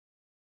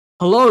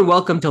Hello and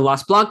welcome to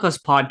Las Blancas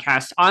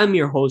podcast. I'm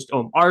your host,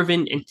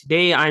 Arvind, and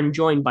today I'm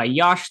joined by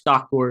Yash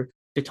Thakur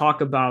to talk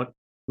about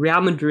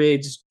Real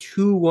Madrid's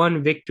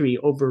 2-1 victory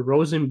over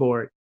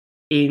Rosenborg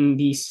in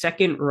the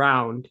second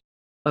round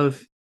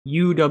of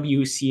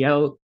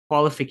UWCL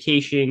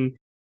qualification.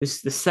 This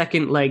is the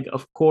second leg,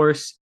 of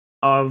course,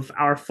 of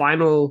our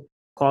final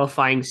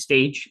qualifying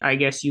stage, I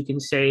guess you can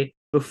say,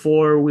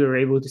 before we were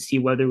able to see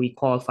whether we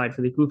qualified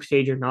for the group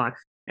stage or not.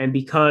 And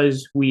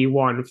because we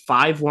won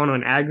 5-1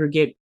 on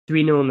aggregate,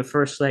 3-0 in the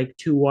first leg,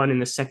 2-1 in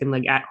the second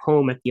leg at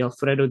home at the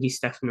Alfredo Di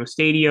Stefano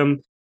Stadium,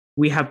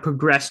 we have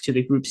progressed to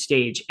the group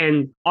stage.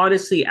 And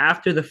honestly,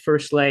 after the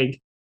first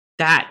leg,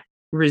 that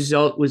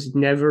result was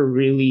never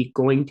really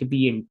going to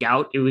be in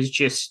doubt. It was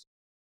just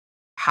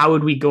how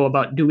would we go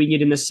about doing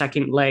it in the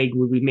second leg?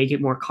 Would we make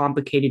it more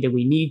complicated than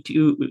we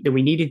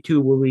needed to?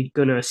 Were we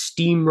gonna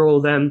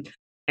steamroll them?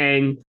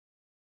 And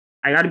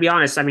I got to be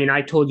honest. I mean,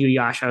 I told you,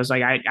 Yash, I was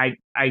like,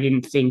 I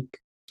didn't think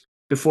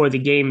before the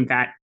game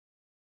that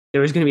there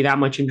was going to be that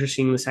much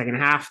interesting in the second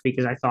half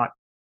because I thought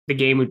the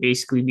game would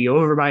basically be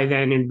over by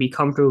then and be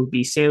comfortable,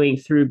 be sailing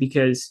through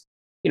because,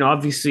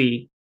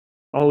 obviously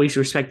always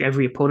respect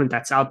every opponent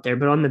that's out there.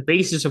 But on the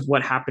basis of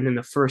what happened in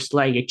the first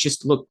leg, it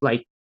just looked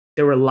like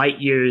there were light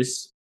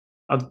years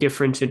of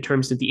difference in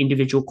terms of the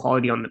individual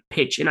quality on the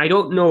pitch. And I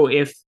don't know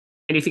if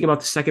anything about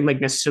the second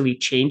leg necessarily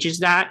changes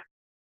that,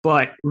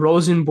 but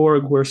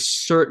Rosenborg were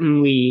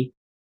certainly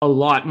a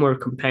lot more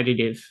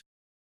competitive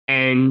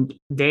and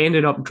they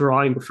ended up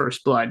drawing the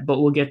first blood. But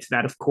we'll get to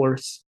that, of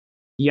course.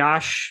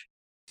 Yash,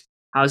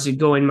 how's it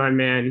going, my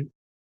man?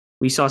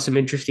 We saw some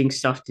interesting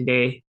stuff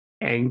today,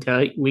 and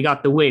we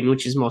got the win,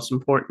 which is most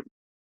important.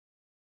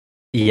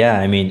 Yeah,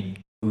 I mean,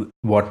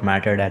 what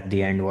mattered at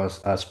the end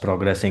was us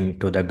progressing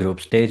to the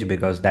group stage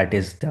because that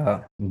is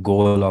the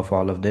goal of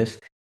all of this.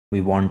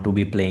 We want to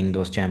be playing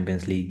those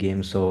Champions League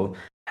games. So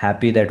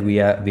happy that we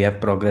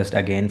have progressed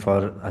again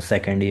for a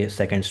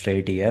second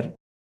straight year.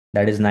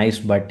 That is nice,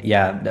 but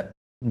yeah,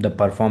 the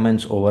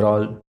performance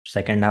overall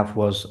second half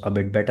was a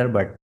bit better,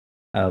 but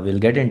we'll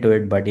get into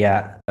it. But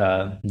yeah,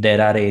 there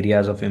are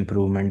areas of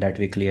improvement that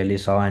we clearly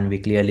saw, and we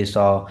clearly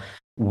saw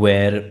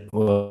where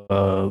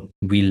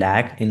we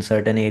lack in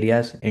certain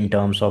areas in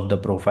terms of the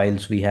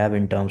profiles we have,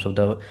 in terms of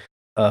the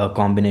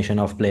combination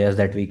of players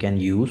that we can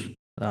use.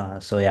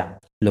 So yeah,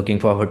 looking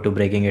forward to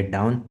breaking it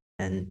down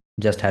and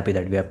just happy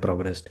that we have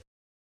progressed.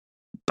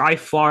 By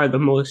far, the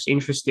most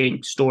interesting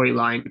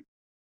storyline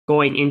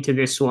going into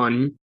this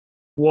one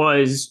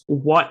was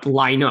what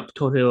lineup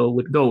Toril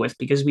would go with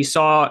because we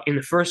saw in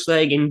the first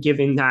leg, and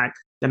given that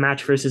the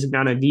match versus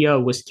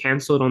Granadia was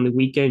canceled on the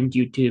weekend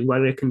due to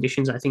weather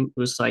conditions, I think it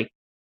was like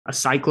a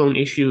cyclone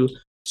issue.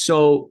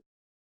 So,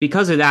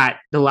 because of that,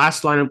 the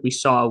last lineup we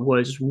saw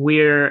was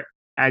Weir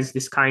as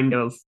this kind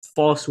of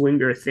false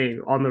winger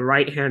thing on the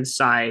right hand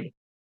side,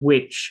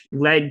 which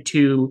led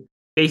to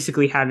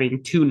basically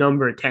having two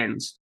number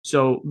 10s.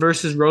 So,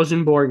 versus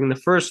Rosenborg in the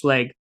first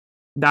leg,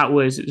 that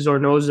was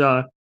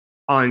Zornoza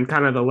on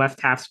kind of the left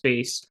half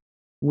space,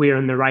 Weir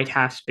in the right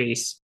half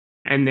space,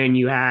 and then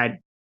you had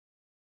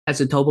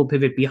as a double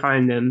pivot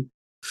behind them,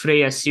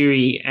 Freya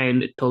Siri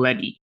and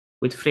Toledi,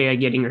 with Freya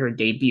getting her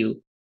debut.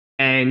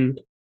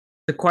 And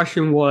the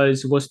question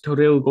was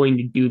Toril going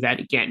to do that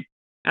again?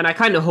 And I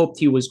kind of hoped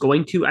he was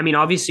going to. I mean,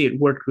 obviously, it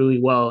worked really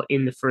well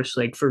in the first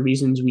leg for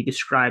reasons we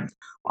described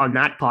on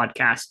that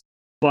podcast.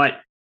 But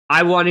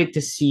I wanted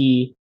to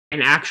see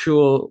an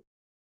actual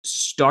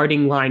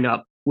starting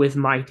lineup with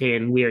Maite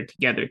and Weir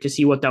together to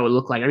see what that would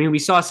look like. I mean, we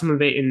saw some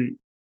of it in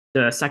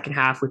the second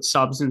half with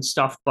subs and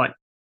stuff, but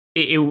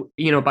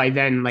by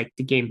then, like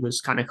the game was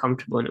kind of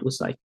comfortable and it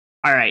was like,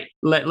 all right,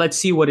 let's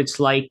see what it's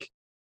like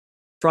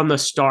from the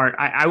start.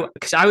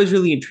 Because I was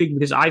really intrigued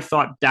because I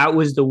thought that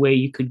was the way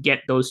you could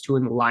get those two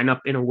in the lineup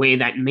in a way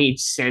that made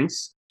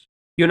sense.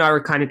 You and I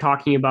were kind of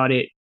talking about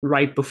it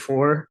right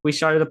before we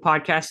started the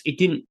podcast. It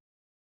didn't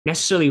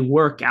necessarily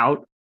work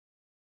out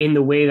in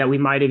the way that we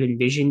might have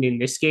envisioned in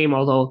this game.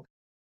 Although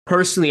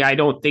personally, I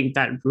don't think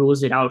that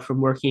rules it out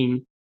from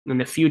working in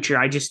the future.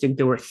 I just think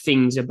there were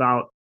things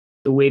about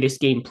the way this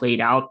game played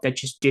out that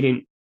just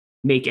didn't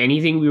make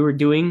anything we were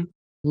doing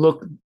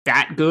look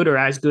that good or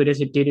as good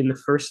as it did in the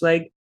first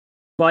leg.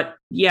 But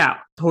yeah,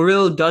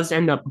 Toril does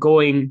end up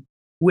going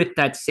with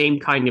that same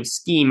kind of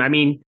scheme. I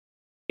mean,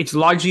 it's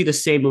largely the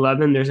same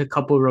 11. There's a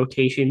couple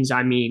rotations.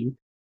 I mean,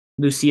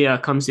 Lucia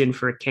comes in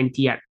for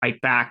Kenti at right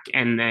back,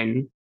 and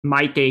then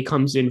Maite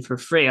comes in for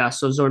Freya.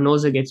 So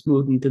Zornoza gets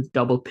moved into the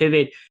double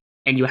pivot,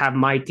 and you have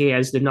Maite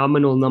as the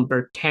nominal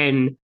number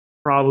 10.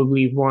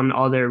 Probably one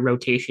other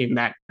rotation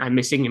that I'm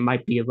missing. It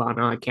might be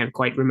Ivana. I can't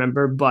quite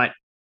remember. But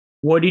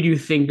what did you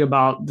think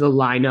about the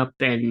lineup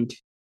and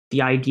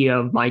the idea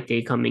of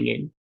Maite coming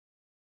in?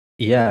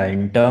 Yeah,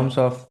 in terms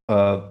of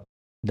the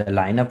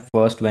lineup,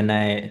 first when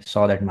I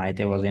saw that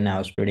Maite was in, I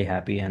was pretty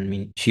happy. I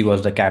mean, she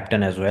was the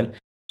captain as well,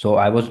 so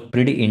I was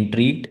pretty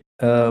intrigued.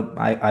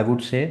 I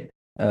would say.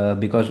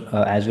 because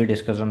as we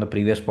discussed on the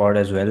previous pod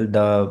as well,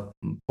 the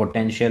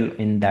potential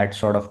in that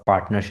sort of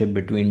partnership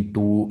between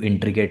two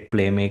intricate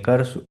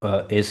playmakers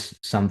is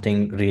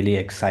something really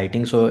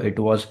exciting. So it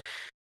was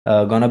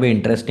gonna be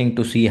interesting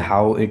to see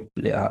how it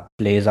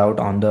plays out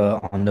on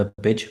the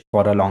pitch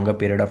for a longer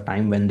period of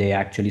time when they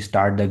actually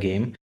start the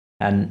game,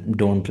 and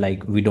don't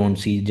like we don't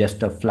see just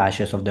the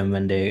flashes of them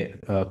when they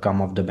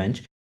come off the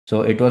bench.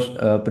 So it was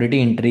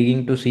pretty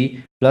intriguing to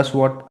see. Plus,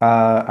 what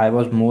I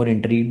was more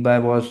intrigued by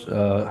was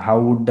how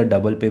would the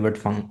double pivot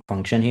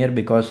function here,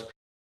 because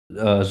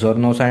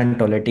Zornosa and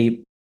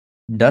Toletti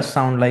does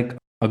sound like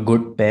a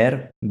good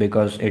pair,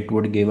 because it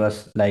would give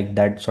us like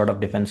that sort of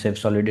defensive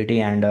solidity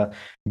and a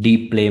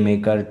deep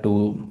playmaker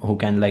to who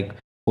can like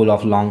pull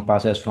off long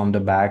passes from the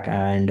back,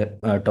 and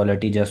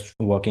Toletti just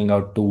working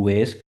out two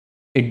ways.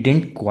 It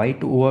didn't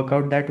quite work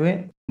out that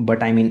way,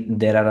 but I mean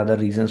there are other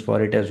reasons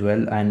for it as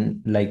well,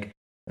 and like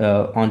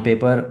on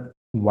paper,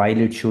 while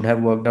it should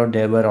have worked out,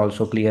 there were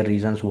also clear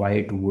reasons why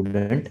it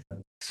wouldn't.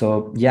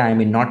 So yeah, I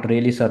mean not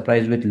really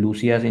surprised with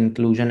Lucia's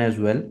inclusion as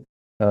well,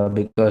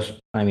 because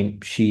I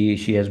mean she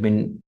has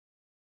been,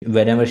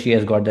 whenever she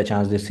has got the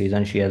chance this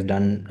season, she has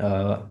done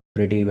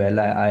pretty well.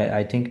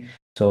 I think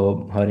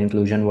so. Her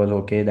inclusion was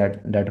okay.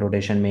 That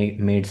rotation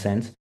made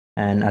sense.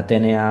 And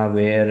Atenea,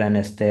 Ware, and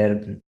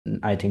Esther,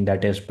 I think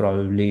that is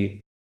probably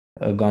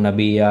gonna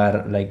be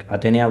our like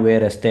Atenea,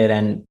 Ware, Esther,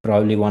 and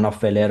probably one of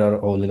Feller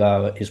or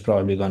Olga is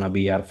probably gonna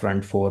be our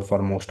front four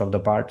for most of the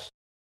parts.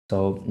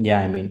 So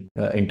yeah, I mean,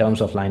 in terms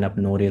of lineup,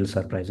 no real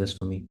surprises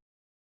for me.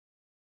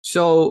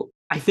 So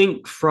I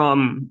think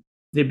from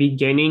the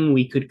beginning,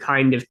 we could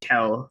kind of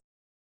tell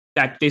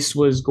that this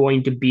was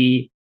going to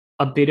be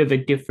a bit of a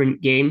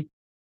different game,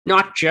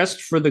 not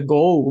just for the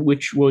goal,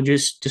 which we'll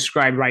just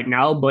describe right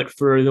now, but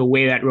for the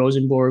way that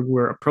Rosenborg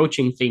were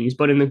approaching things.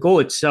 But in the goal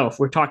itself,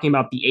 we're talking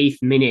about the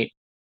 8th minute,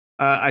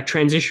 a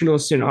transitional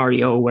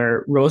scenario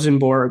where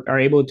Rosenborg are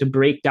able to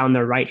break down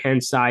the right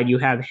hand side. You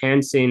have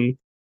Hansen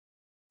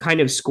kind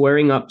of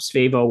squaring up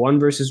Sveva 1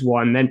 versus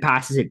 1, then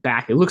passes it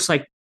back. It looks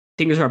like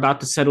things are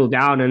about to settle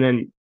down, and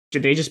then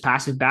they just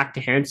pass it back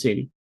to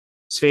Hansen.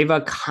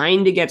 Sveva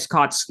kind of gets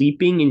caught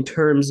sleeping in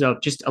terms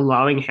of just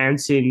allowing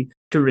Hansen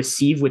to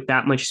receive with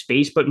that much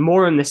space, but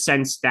more in the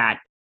sense that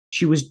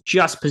she was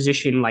just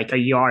positioned like a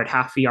yard,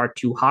 half a yard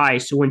too high.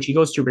 So when she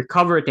goes to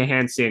recover it to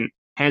Hansen,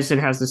 Hansen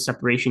has the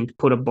separation to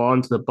put a ball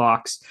into the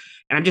box.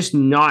 And I'm just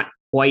not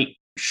quite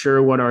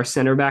sure what our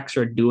center backs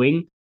are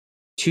doing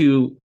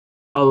to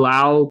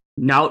allow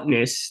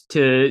Nautness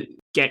to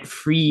get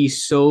free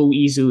so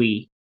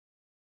easily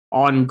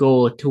on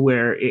goal, to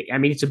where I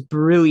mean it's a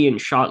brilliant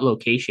shot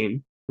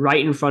location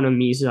right in front of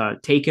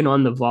Misa, taken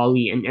on the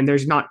volley, and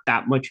there's not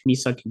that much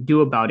Misa can do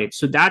about it.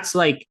 So that's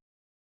like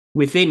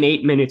within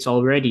 8 minutes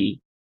already,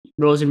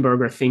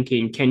 Rosenberg are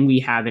thinking, can we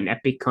have an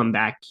epic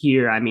comeback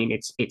here? I mean,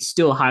 it's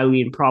still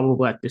highly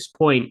improbable at this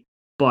point,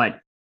 but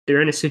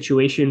they're in a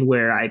situation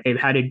where they've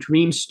had a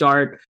dream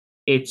start.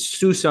 It's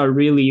Sousa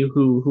really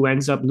who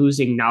ends up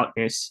losing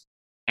Nautness,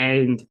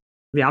 and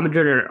Real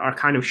Madrid are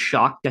kind of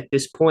shocked at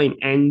this point,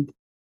 and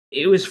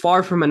it was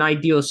far from an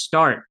ideal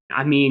start.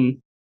 I mean,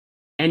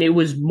 and it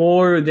was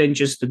more than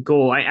just the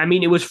goal. I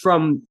mean, it was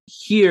from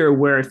here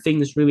where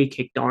things really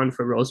kicked on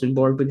for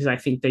Rosenborg, because I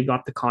think they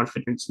got the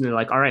confidence and they're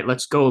like, all right,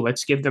 let's go.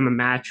 Let's give them a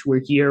match.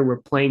 We're here.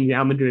 We're playing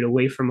Real Madrid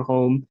away from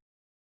home.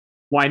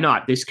 Why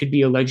not? This could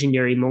be a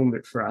legendary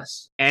moment for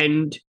us.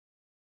 And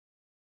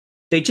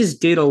they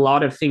just did a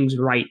lot of things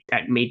right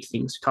that made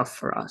things tough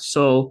for us.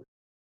 So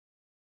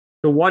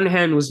the one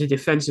hand was the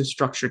defensive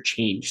structure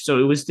change. So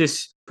it was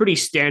this pretty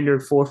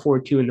standard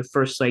 4-4-2 in the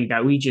first leg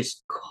that we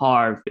just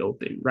carved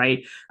open,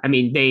 right? I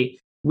mean,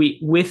 we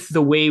with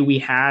the way we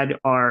had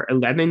our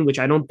 11, which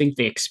I don't think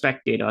they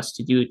expected us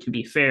to do, to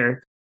be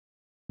fair,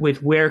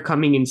 with Ware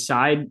coming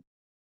inside,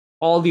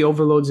 all the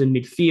overloads in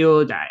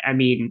midfield. I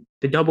mean,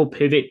 the double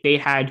pivot they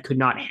had could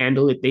not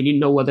handle it. They didn't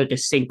know whether to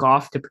sink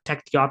off to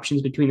protect the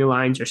options between the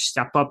lines or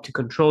step up to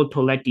control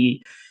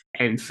Toletti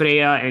and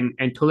Freya. And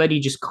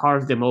Toletti just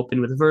carved them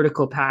open with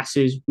vertical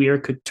passes. Weir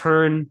could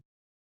turn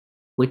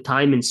with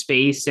time and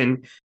space.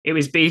 And it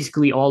was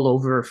basically all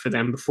over for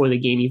them before the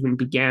game even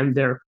began.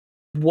 Their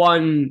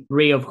one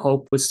ray of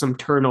hope was some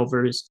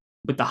turnovers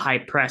with the high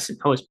press, and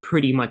that was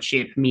pretty much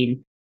it. I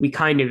mean, we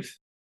kind of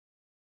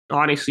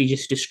honestly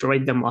just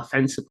destroyed them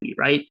offensively,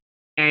 right?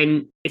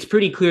 And it's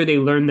pretty clear they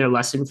learned their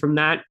lesson from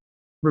that.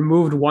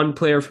 Removed one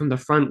player from the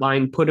front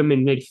line, put him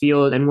in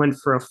midfield, and went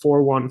for a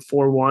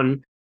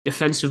 4-1-4-1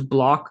 defensive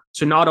block.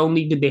 So not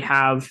only did they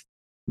have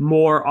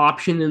more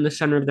option in the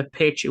center of the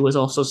pitch, it was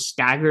also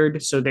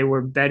staggered. So they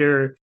were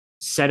better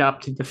set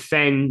up to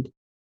defend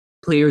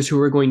players who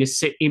were going to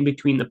sit in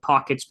between the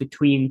pockets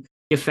between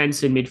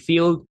defense and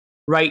midfield,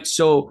 right?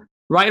 So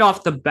right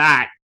off the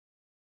bat,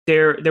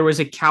 there was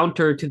a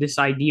counter to this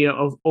idea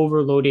of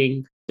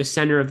overloading the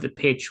center of the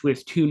pitch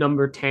with two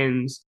number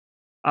 10s,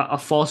 a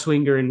false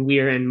winger in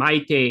Weir and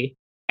Maite,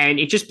 and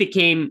it just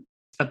became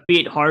a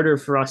bit harder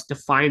for us to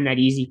find that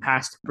easy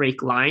pass to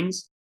break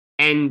lines.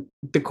 And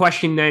the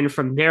question then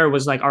from there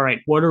was like, all right,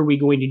 what are we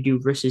going to do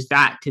versus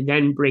that to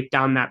then break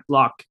down that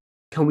block?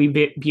 Can we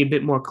be a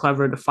bit more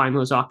clever to find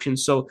those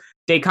options? So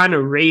they kind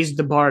of raised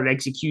the bar of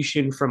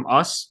execution from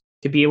us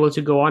to be able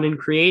to go on and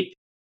create.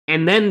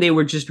 And then they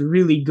were just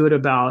really good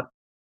about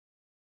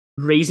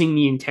raising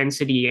the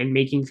intensity and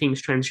making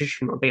things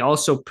transitional. They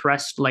also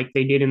pressed like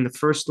they did in the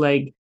first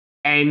leg.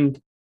 And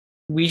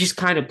we just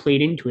kind of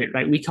played into it,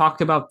 right? We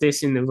talked about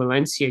this in the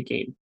Valencia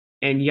game,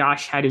 and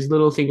Yash had his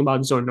little thing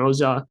about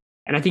Zornoza,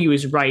 and I think he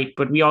was right.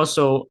 But we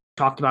also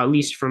talked about, at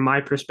least from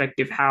my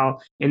perspective, how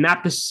in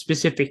that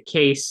specific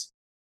case,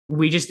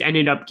 we just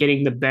ended up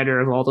getting the better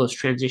of all those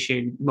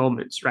transition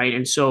moments, right?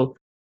 And so,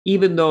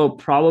 even though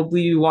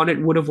probably we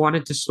would have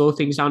wanted to slow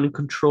things down and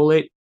control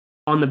it,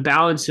 on the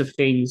balance of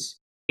things,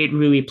 it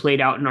really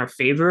played out in our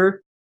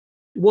favor.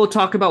 We'll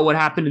talk about what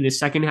happened in the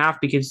second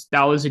half because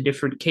that was a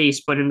different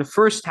case. But in the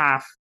first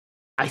half,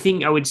 I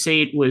think I would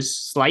say it was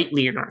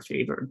slightly in our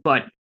favor.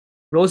 But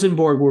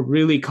Rosenborg were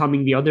really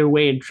coming the other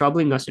way and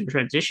troubling us in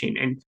transition.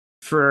 And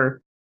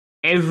for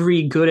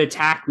every good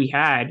attack we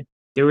had,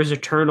 there was a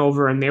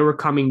turnover and they were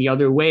coming the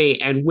other way.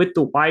 And with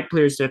the wide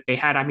players that they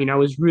had, I mean, I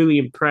was really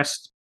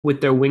impressed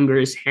with their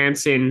wingers,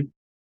 Hansen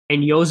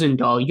and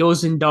Josendal.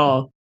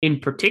 Josendal in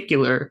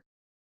particular,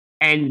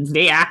 and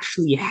they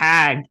actually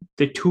had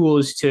the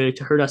tools to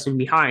hurt us in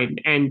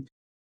behind. And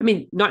I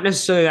mean, not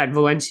necessarily that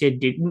Valencia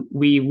didn't.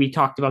 We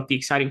talked about the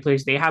exciting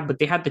players they had, but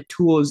they had the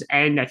tools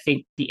and I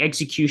think the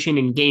execution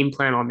and game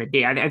plan on the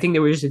day. I think they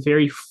were just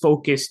very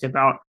focused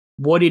about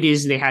what it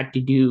is they had to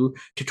do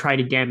to try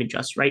to damage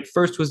us. Right,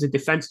 first was the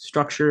defensive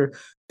structure.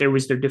 There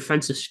was their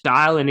defensive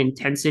style and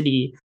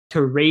intensity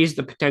to raise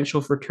the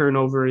potential for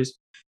turnovers,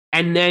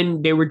 and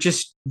then they were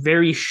just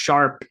very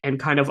sharp and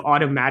kind of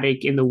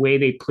automatic in the way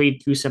they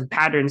played through some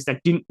patterns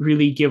that didn't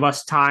really give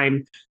us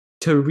time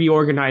to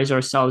reorganize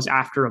ourselves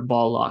after a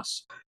ball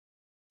loss.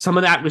 Some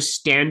of that was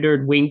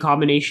standard wing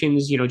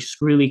combinations,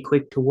 just really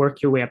quick to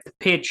work your way up the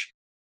pitch.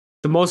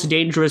 The most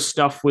dangerous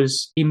stuff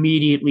was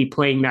immediately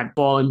playing that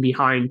ball in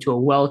behind to a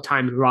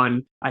well-timed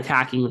run,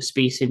 attacking the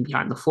space in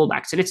behind the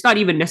fullbacks. And it's not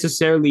even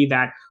necessarily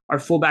that our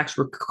fullbacks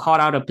were caught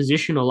out of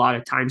position a lot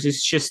of times.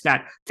 It's just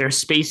that there's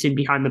space in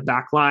behind the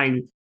back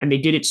line, and they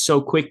did it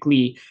so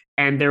quickly,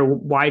 and their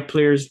wide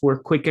players were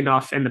quick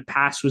enough, and the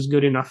pass was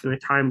good enough, and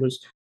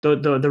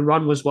the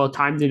run was well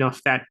timed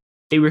enough that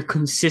they were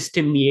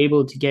consistently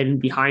able to get in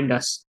behind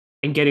us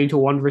and get into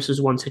 1 versus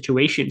 1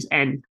 situations.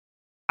 And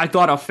I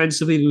thought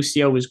offensively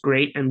Lucia was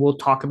great, and we'll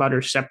talk about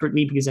her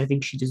separately because I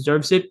think she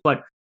deserves it.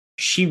 But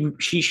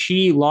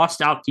she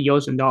lost out to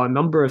Josendal a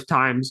number of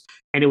times,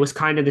 and it was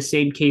kind of the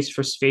same case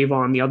for Sveva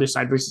on the other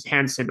side versus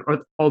Hansen.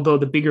 Although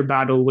the bigger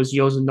battle was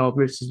Josendal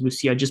versus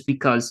Lucia, just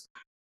because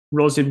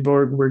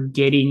Rosenborg were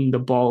getting the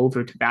ball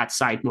over to that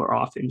side more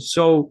often.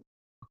 So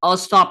I'll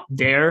stop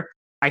there.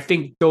 I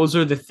think those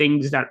are the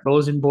things that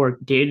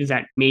Rosenborg did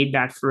that made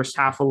that first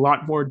half a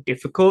lot more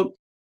difficult.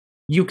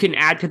 You can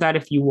add to that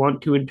if you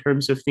want to in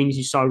terms of things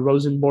you saw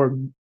Rosenborg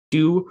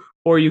do,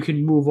 or you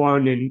can move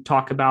on and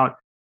talk about,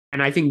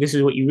 and I think this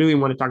is what you really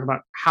want to talk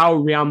about, how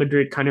Real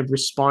Madrid kind of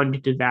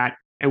responded to that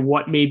and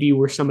what maybe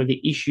were some of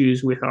the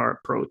issues with our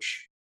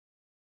approach.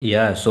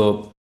 Yeah,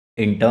 so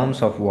in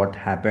terms of what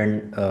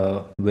happened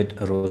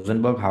with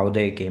Rosenberg, how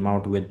they came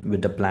out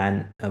with the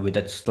plan, with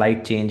a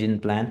slight change in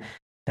plan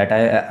that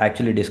I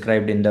actually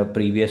described in the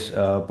previous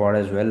pod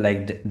as well.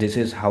 Like this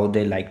is how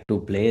they like to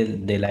play.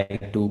 They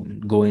like to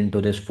go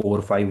into this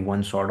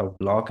 4-5-1 sort of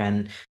block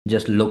and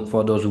just look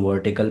for those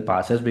vertical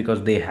passes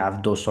because they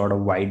have those sort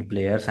of wide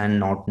players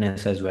and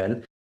Notness as well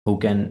who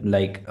can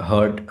like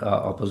hurt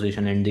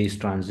opposition in these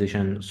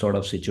transition sort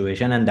of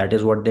situation, and that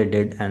is what they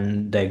did,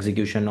 and the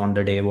execution on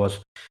the day was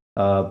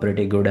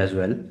pretty good as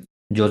well.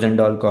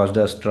 Josendal caused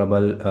us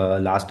trouble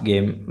last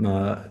game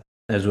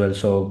as well,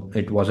 so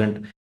it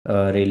wasn't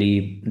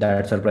really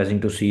that surprising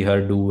to see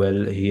her do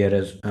well here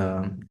as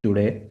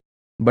today.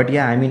 But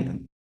yeah, I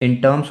mean,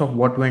 in terms of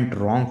what went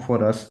wrong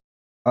for us,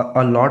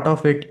 a lot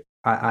of it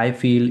I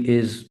feel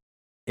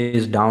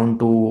is down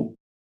to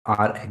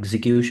our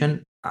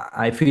execution.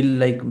 I feel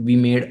like we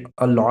made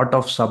a lot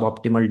of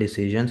suboptimal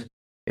decisions.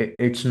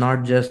 It's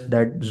not just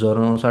that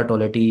Zornosa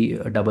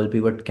Toletti double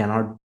pivot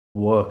cannot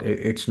work.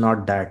 It's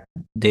not that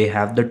they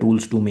have the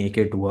tools to make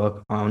it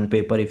work on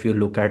paper. If you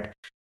look at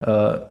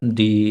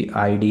the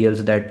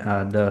ideals that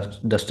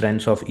the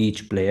strengths of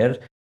each player,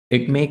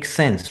 it makes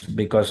sense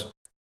because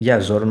yeah,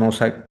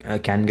 Zornosa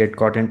can get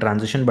caught in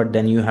transition, but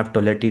then you have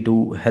Toletti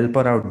to help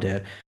her out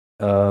there.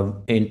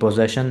 In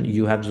possession,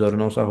 you have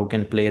Zornosa who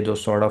can play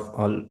those sort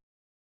of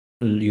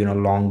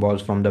long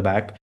balls from the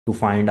back to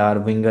find our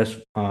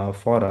wingers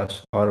for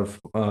us, or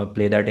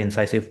play that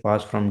incisive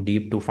pass from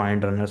deep to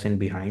find runners in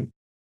behind.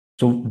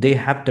 So they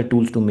have the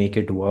tools to make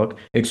it work.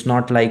 It's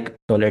not like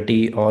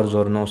Toletti or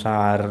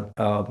Zornosa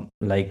are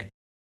like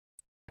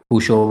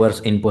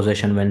pushovers in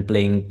possession when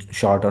playing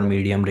short or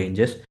medium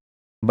ranges.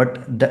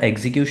 But the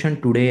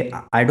execution today,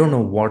 I don't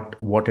know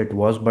what it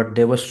was, but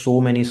there were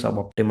so many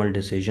suboptimal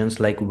decisions.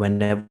 Like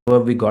whenever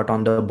we got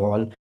on the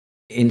ball,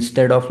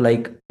 instead of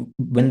like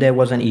when there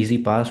was an easy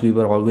pass, we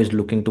were always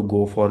looking to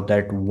go for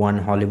that one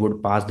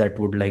Hollywood pass that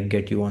would like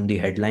get you on the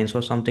headlines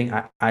or something.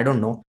 I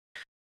don't know,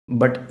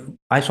 but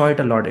I saw it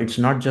a lot. It's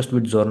not just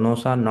with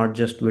Zornosa, not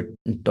just with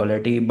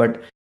Toletti,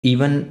 but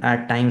even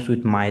at times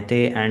with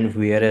Maite and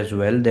Weir as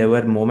well. There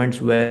were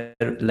moments where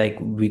like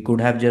we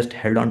could have just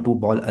held on to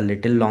ball a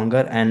little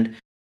longer and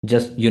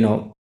just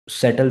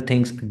settle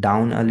things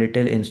down a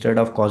little instead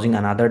of causing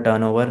another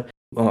turnover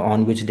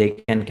on which they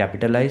can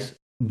capitalize.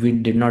 We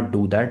did not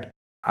do that.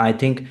 I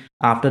think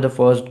after the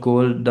first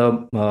goal,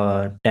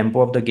 the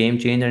tempo of the game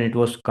changed, and it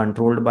was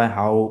controlled by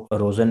how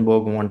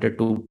Rosenborg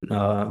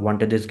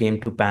wanted this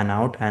game to pan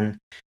out, and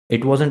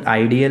it wasn't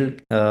ideal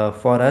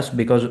for us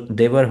because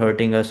they were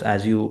hurting us,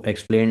 as you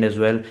explained as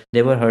well.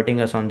 They were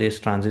hurting us on these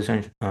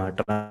transition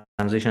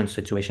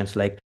situations.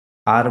 Like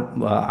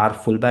our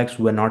fullbacks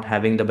were not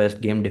having the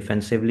best game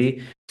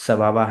defensively.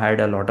 Sababa had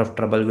a lot of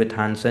trouble with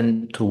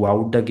Hansen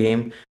throughout the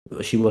game.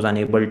 She was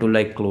unable to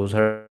like close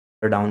her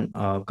down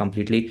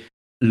completely.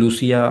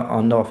 Lucia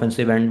on the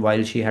offensive end,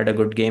 while she had a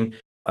good game,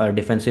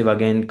 defensive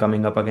again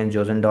coming up against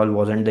Josendal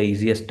wasn't the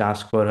easiest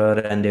task for her,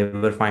 and they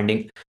were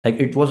finding like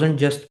it wasn't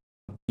just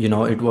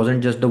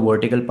the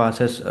vertical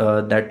passes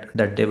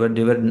that they were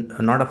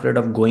not afraid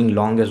of going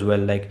long as well.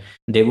 Like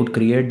they would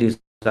create this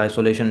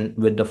isolation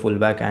with the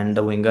fullback and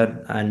the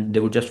winger, and they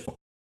would just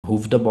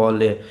hoof the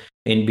ball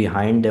in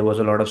behind. There was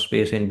a lot of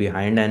space in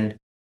behind, and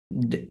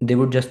they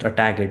would just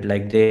attack it.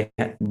 Like the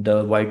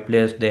white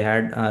players they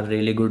had are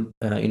really good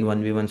in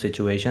 1v1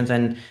 situations,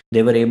 and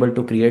they were able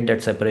to create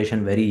that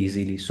separation very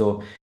easily.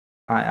 So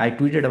I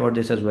tweeted about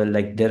this as well.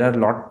 Like there were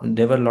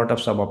a lot of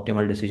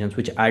suboptimal decisions,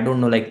 which I don't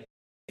know. Like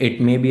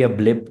it may be a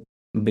blip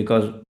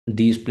because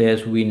these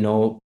players we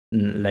know,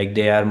 like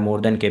they are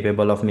more than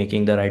capable of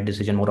making the right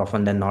decision more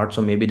often than not.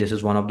 So maybe this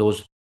is one of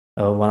those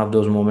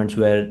moments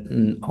where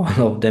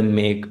all of them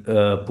make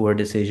poor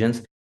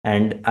decisions.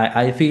 And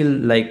I feel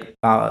like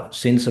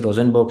since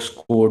Rosenborg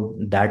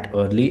scored that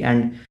early,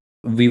 and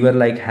we were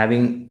like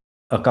having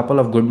a couple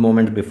of good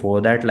moments before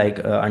that, like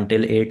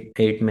until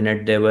 8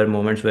 minute there were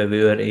moments where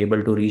we were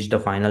able to reach the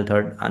final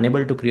third,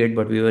 unable to create,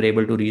 but we were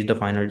able to reach the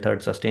final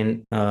third,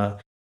 sustain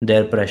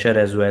their pressure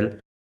as well.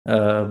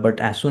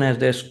 But as soon as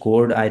they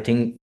scored, I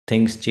think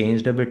things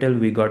changed a bit.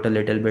 We got a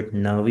little bit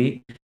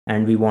nervy,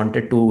 and we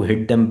wanted to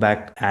hit them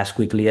back as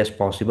quickly as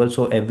possible.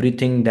 So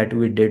everything that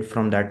we did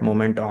from that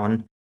moment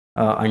on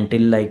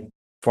until like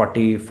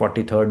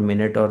 43rd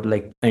minute, or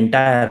like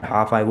entire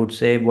half, I would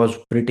say, was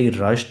pretty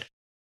rushed.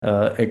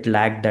 It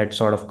lacked that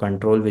sort of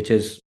control, which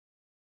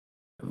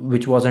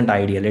wasn't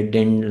ideal. It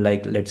didn't,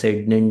 like, let's say,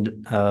 it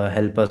didn't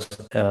help us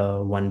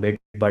one bit.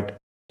 But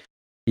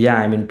yeah,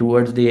 I mean,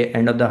 towards the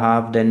end of the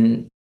half,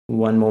 then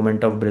one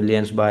moment of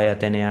brilliance by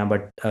Atenea,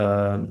 but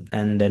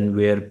and then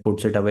Weir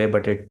puts it away,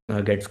 but it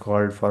gets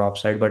called for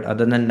offside. But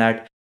other than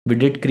that, we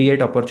did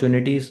create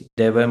opportunities.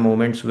 There were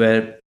moments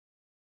where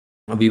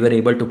we were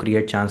able to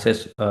create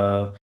chances.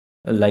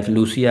 Like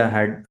Lucia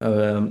had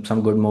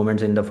some good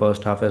moments in the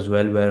first half as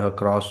well, where her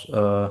cross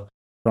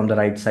from the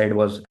right side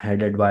was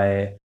headed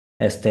by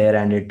Esther,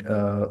 and it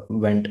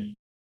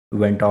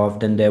went off.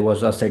 Then there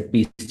was a set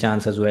piece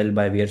chance as well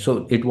by Weir.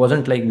 So it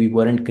wasn't like we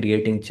weren't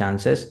creating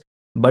chances,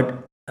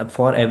 but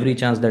for every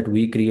chance that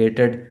we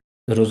created,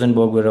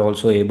 Rosenborg were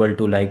also able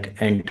to like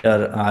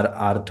enter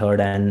our third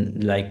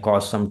and like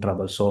cause some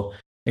trouble. So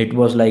it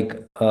was like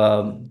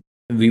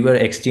we were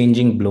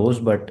exchanging blows,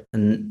 but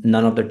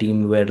none of the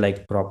team were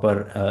like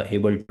proper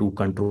able to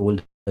control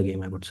the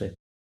game, I would say.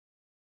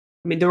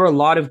 I mean, there were a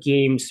lot of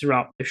games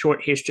throughout the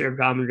short history of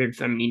Real Madrid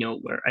Femenino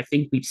where I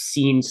think we've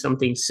seen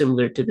something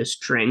similar to this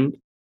trend.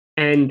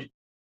 And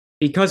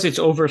because it's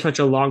over such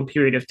a long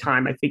period of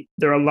time, I think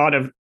there are a lot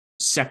of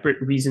separate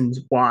reasons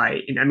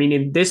why. And I mean,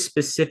 in this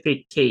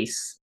specific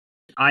case,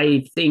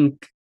 I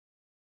think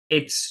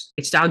it's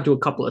down to a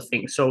couple of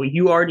things. So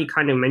you already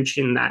kind of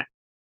mentioned that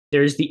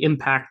there's the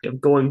impact of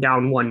going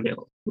down 1-0,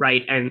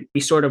 right? And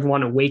we sort of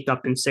want to wake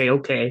up and say,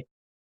 okay,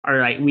 all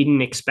right, we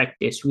didn't expect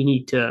this. We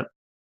need to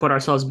put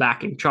ourselves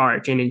back in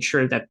charge and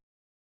ensure that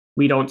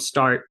we don't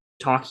start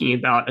talking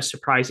about a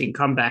surprising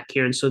comeback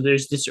here. And so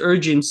there's this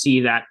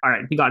urgency that, all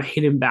right, we got to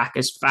hit him back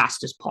as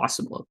fast as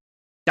possible.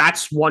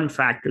 That's one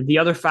factor. The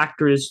other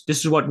factor is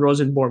this is what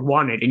Rosenborg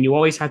wanted. And you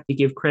always have to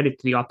give credit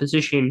to the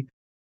opposition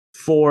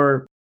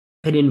for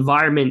an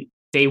environment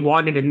they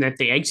wanted and that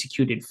they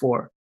executed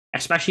for,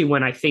 especially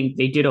when I think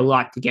they did a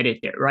lot to get it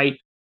there, right?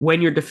 When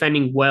you're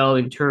defending well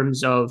in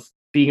terms of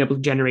being able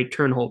to generate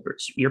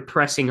turnovers, you're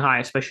pressing high,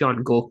 especially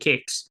on goal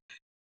kicks.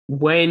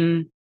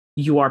 When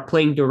you are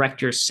playing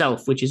direct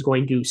yourself, which is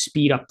going to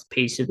speed up the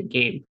pace of the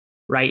game,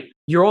 right?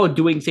 You're all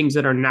doing things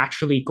that are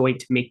naturally going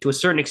to make, to a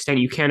certain extent,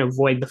 you can't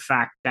avoid the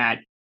fact that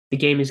the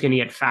game is going to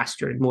get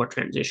faster and more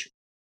transition,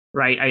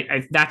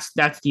 right? That's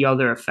the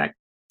other effect.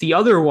 The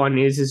other one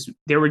is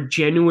there were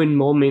genuine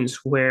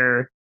moments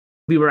where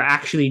we were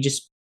actually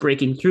just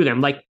breaking through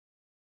them. Like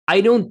I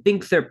don't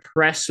think their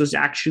press was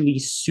actually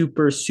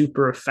super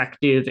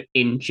effective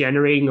in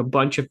generating a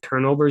bunch of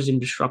turnovers and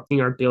disrupting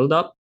our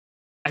buildup.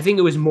 I think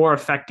it was more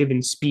effective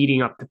in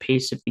speeding up the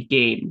pace of the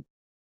game.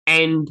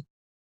 And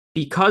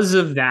because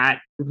of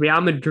that,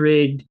 Real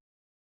Madrid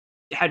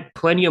had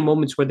plenty of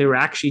moments where they were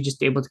actually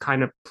just able to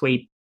kind of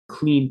play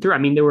clean through. I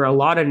mean, there were a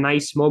lot of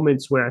nice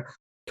moments where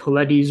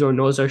Toledo's or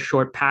Noza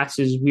short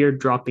passes, weird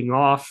dropping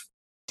off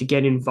to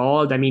get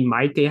involved. I mean,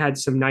 Maite had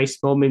some nice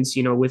moments,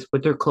 with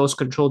their close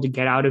control to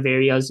get out of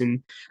areas.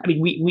 And I mean,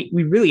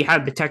 we really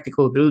had the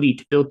technical ability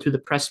to build through the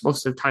press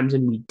most of the times,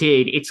 and we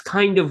did. It's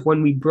kind of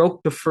when we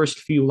broke the first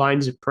few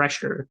lines of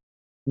pressure,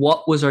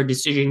 what was our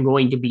decision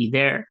going to be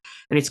there?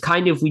 And it's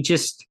kind of we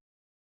just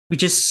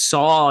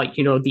saw,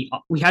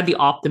 we had the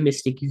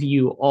optimistic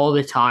view all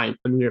the time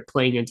when we were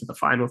playing into the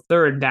final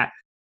third that,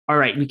 all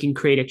right, we can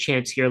create a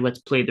chance here. Let's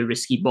play the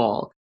risky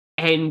ball.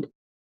 And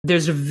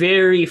there's a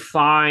very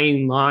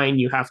fine line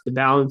you have to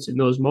balance in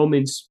those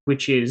moments,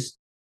 which is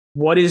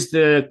what is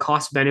the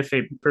cost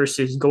benefit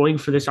versus going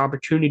for this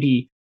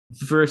opportunity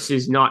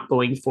versus not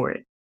going for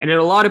it. And in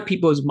a lot of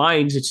people's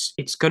minds,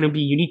 it's going to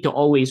be you need to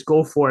always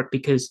go for it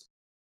because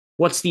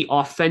what's the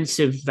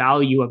offensive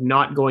value of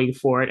not going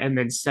for it and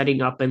then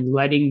setting up and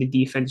letting the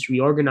defense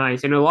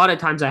reorganize? And a lot of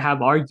times I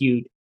have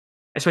argued,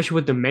 especially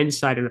with the men's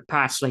side in the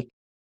past, like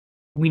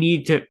we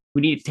need to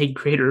take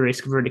greater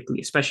risk vertically,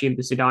 especially in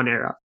the Zidane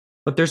era.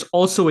 But there's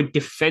also a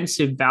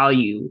defensive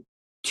value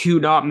to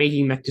not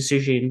making that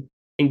decision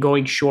and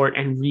going short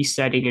and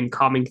resetting and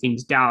calming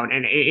things down.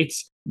 And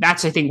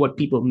that's I think what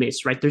people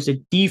miss, right? There's a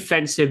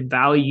defensive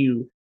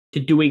value to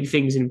doing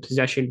things in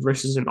possession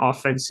versus an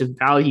offensive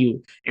value.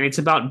 And it's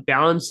about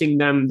balancing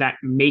them that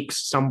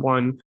makes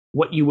someone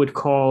what you would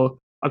call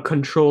a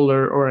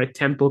controller or a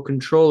tempo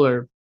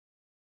controller.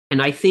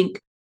 And I think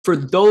for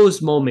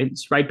those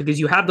moments, right, because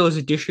you have those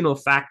additional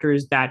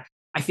factors that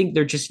I think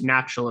they're just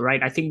natural,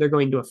 right? I think they're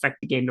going to affect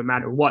the game no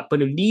matter what.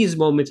 But in these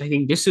moments, I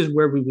think this is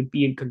where we would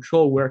be in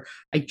control, where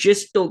I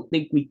just don't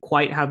think we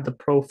quite have the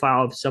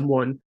profile of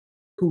someone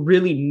who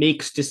really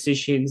makes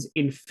decisions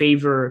in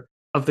favor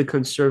of the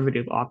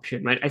conservative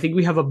option, right? I think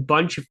we have a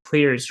bunch of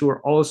players who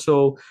are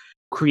also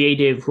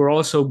creative, who are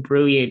also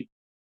brilliant,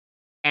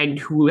 and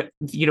who,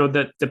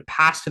 the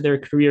past of their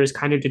careers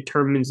kind of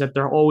determines that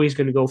they're always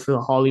going to go for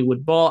the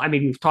Hollywood ball. I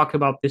mean, we've talked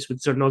about this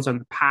with Zornoza in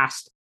the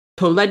past.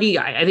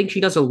 Toledo, I think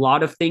she does a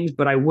lot of things,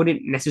 but I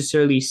wouldn't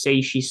necessarily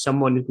say she's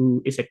someone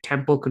who is a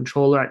tempo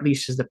controller, at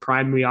least as the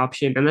primary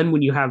option. And then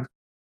when you have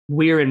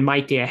Weir and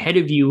Maite ahead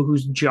of you,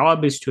 whose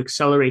job is to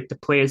accelerate the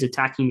play as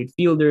attacking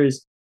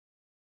midfielders,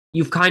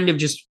 you've kind of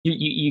just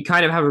you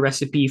kind of have a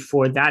recipe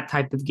for that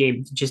type of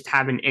game to just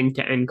have an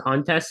end-to-end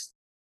contest.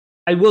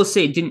 I will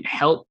say it didn't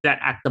help that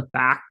at the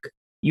back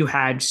you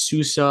had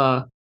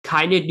Sousa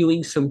kind of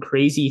doing some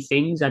crazy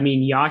things. I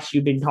mean, Yash,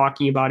 you've been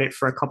talking about it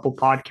for a couple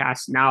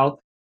podcasts now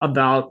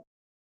about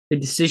the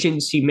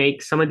decisions he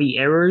makes, some of the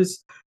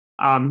errors.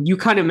 You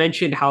kind of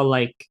mentioned how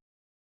like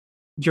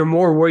you're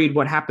more worried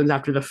what happens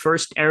after the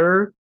first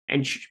error,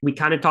 and we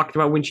kind of talked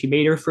about when she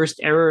made her first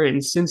error,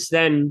 and since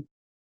then,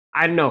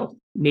 I don't know.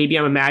 Maybe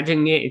I'm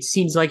imagining it. It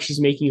seems like she's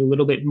making a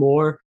little bit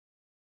more.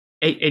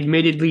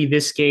 Admittedly,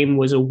 this game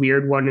was a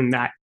weird one in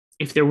that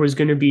if there was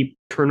going to be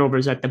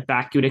turnovers at the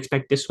back, you'd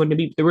expect this one to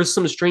be. There was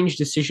some strange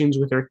decisions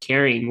with her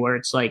carrying where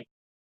it's like,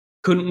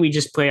 couldn't we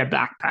just play a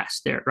back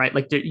pass there, right?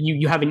 Like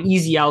you have an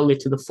easy outlet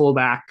to the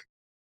fullback,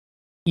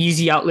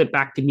 easy outlet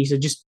back to Misa,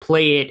 just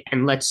play it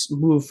and let's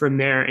move from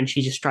there. And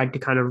she just tried to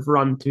kind of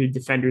run through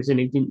defenders and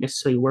it didn't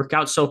necessarily work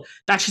out. So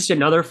that's just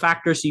another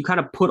factor. So you kind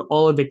of put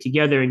all of it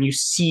together and you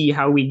see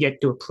how we get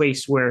to a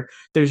place where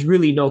there's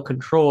really no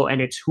control and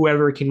it's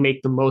whoever can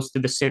make the most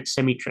of the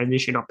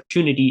semi-transition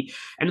opportunity.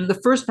 And in the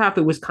first half,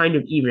 it was kind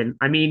of even.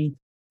 I mean,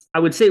 I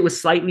would say it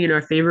was slightly in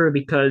our favor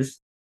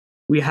because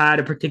we had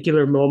a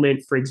particular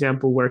moment, for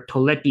example, where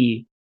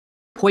Toletti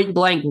point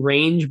blank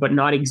range, but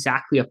not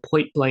exactly a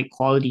point blank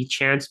quality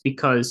chance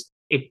because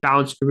it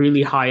bounced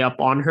really high up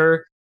on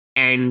her.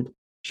 And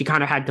she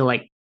kind of had to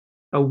like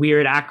a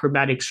weird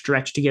acrobatic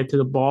stretch to get to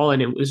the ball.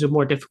 And it was a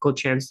more difficult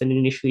chance than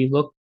initially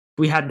looked.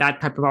 We had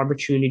that type of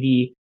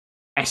opportunity.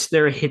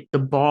 Esther hit the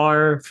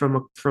bar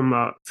from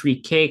a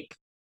free kick.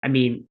 I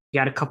mean, he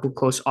had a couple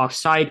close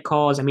offside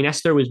calls. I mean,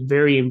 Esther was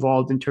very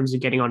involved in terms of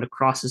getting on the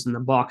crosses in the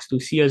box.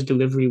 Lucia's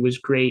delivery was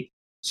great.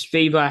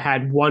 Sveva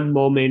had one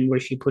moment where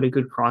she put a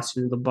good cross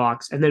into the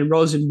box, and then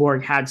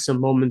Rosenborg had some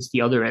moments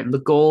the other end. The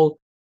goal,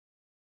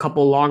 a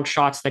couple long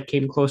shots that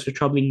came close to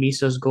troubling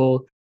Misa's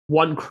goal.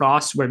 One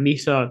cross where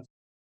Misa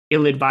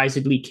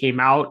ill-advisedly came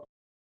out,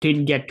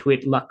 didn't get to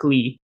it.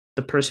 Luckily,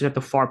 the person at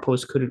the far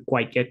post couldn't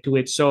quite get to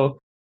it. So,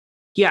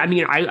 yeah, I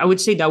mean, I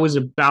would say that was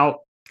about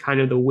kind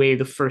of the way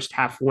the first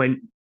half went.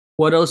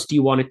 What else do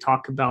you want to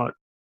talk about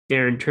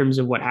there in terms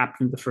of what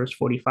happened in the first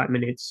 45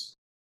 minutes?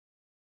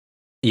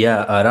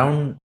 Yeah,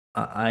 around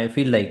I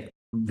feel like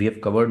we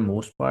have covered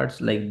most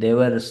parts. Like there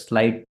were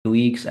slight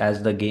tweaks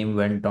as the game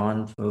went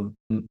on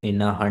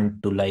in a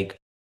hunt to like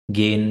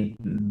gain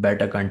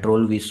better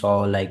control. We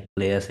saw like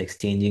players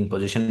exchanging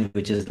position,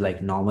 which is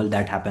like normal.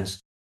 That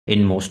happens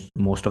in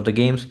most of the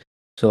games.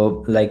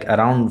 So like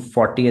around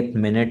 40th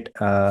minute,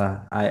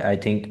 I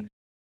think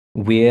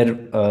where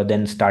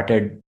then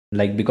started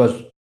like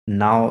because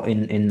now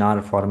in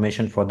our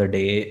formation for the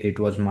day, it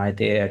was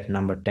Maite at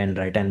number 10,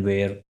 right, and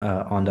we're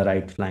on the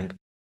right flank.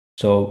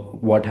 So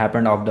what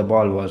happened off the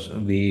ball was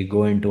we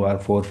go into our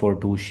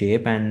 4-4-2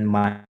 shape, and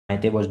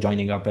Maite was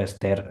joining up as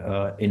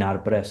there in our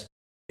press.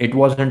 It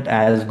wasn't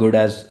as good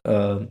as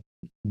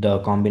the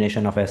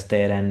combination of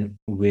Esther and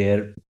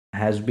Weir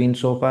has been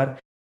so far.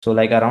 So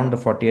like around the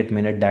 40th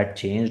minute that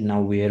changed.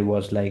 Now Weir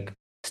was like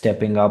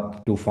stepping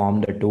up to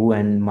form the two,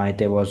 and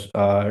Maite was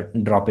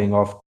dropping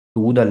off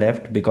to the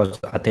left because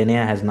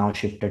Athenia has now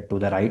shifted to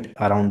the right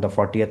around the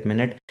 40th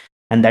minute.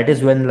 And that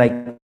is when like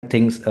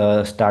things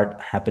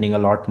start happening a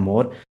lot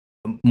more.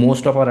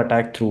 Most of our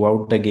attack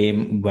throughout the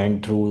game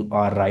went through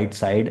our right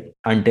side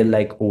until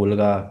like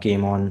Olga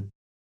came on,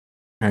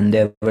 and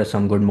there were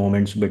some good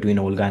moments between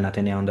Olga and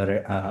Athene on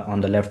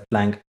the left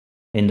flank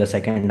in the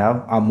second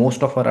half.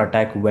 Most of our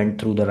attack went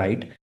through the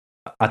right.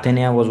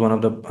 Athenia was one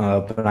of the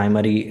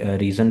primary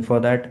reason for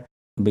that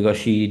because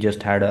she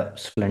just had a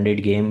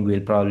splendid game.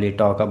 We'll probably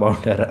talk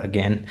about her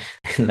again,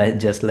 like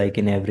just like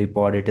in every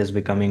pod, it is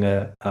becoming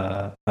a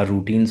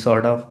routine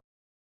sort of.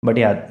 But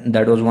yeah,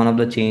 that was one of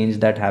the change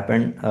that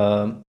happened.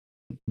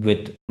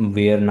 With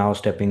Weir now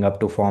stepping up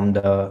to form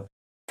the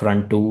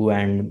front two,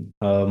 and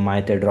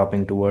Maite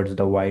dropping towards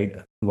the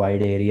wide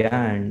area,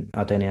 and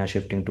Athenia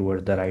shifting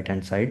towards the right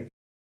hand side.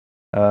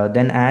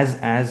 Then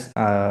as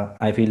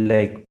I feel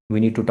like we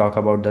need to talk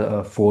about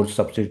the forced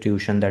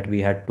substitution that we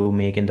had to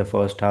make in the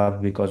first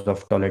half because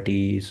of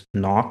Toletti's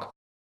knock.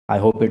 I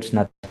hope it's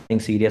nothing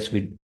serious.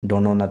 We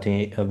don't know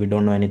nothing. We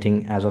don't know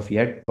anything as of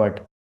yet.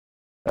 But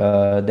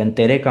then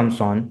Tere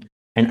comes on,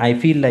 and I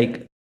feel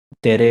like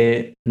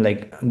Tere,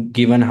 like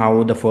given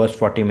how the first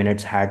 40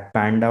 minutes had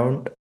panned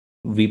out,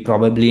 we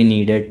probably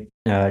needed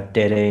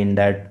Tere in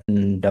that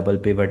double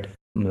pivot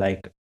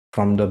like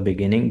from the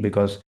beginning,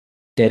 because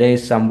Tere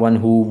is someone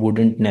who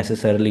wouldn't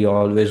necessarily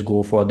always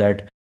go for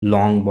that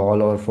long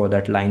ball or for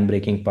that line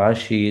breaking pass.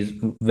 She is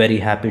very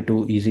happy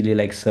to easily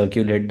like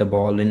circulate the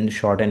ball in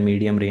short and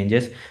medium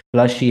ranges.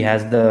 Plus, she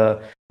has the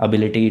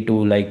ability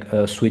to like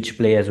switch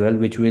play as well,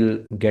 which we'll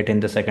get in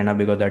the second half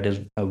because that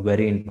is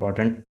very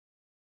important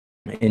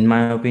in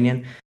my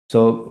opinion.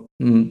 So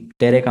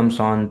Tere comes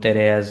on.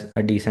 Tere has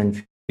a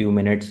decent few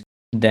minutes.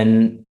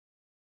 Then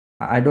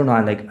I don't know.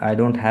 I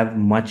don't have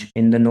much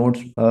in the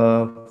notes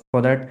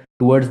for that.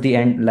 Towards the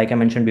end, like I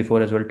mentioned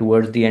before as well,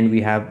 towards the end we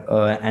have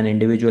an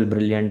individual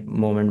brilliant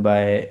moment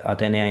by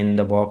Athenia in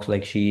the box.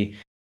 Like she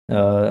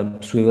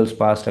swivels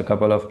past a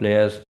couple of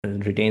players,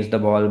 retains the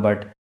ball,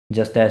 but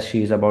just as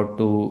she is about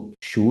to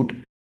shoot,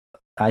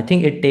 I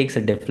think it takes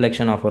a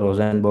deflection of a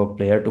Rosenborg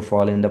player to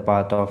fall in the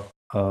path of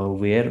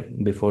Weir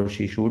before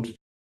she shoots.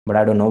 But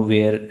I don't know.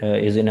 Weir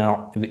is in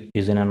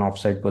an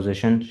offside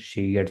position.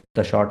 She gets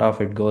the shot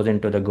off. It goes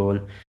into the goal,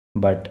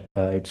 but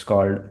it's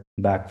called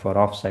back for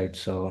offside.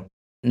 So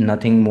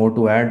nothing more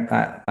to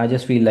add. I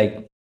just feel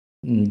like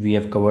we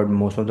have covered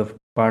most of the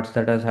parts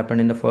that has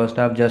happened in the first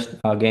half. Just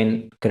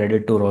again,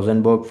 credit to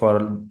Rosenborg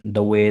for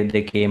the way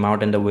they came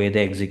out and the way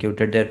they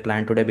executed their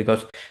plan today,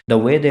 because the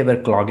way they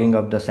were clogging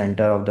up the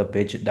center of the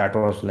pitch, that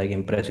was like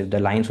impressive. The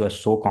lines were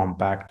so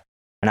compact,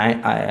 and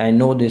I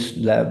know this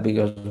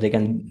because they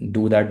can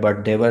do that,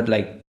 but they were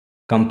like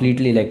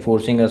completely like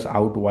forcing us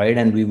out wide,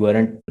 and we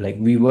weren't like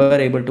we were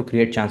able to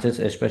create chances,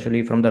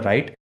 especially from the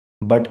right,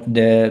 but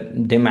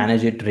they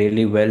managed it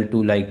really well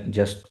to like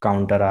just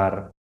counter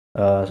our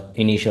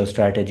initial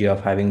strategy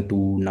of having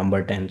two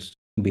number 10s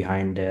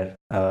behind their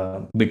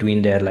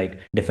between their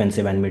like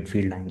defensive and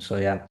midfield lines. So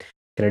yeah,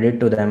 credit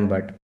to them,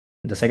 but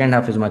the second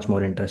half is much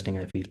more interesting,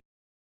 I feel.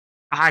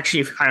 I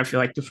actually kind of feel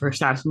like the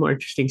first half is more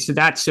interesting.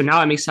 So now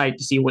I'm excited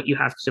to see what you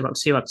have to say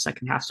about the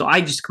second half. So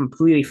I just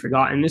completely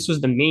forgot, and this was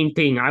the main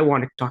thing I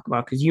wanted to talk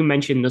about because you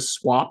mentioned the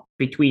swap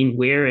between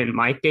Weir and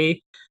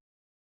Maite.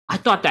 I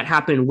thought that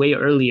happened way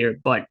earlier,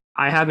 but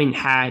I haven't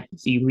had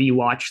the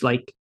rewatch.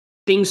 Like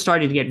things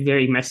started to get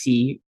very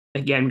messy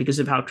again because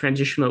of how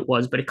transitional it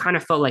was, but it kind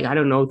of felt like, I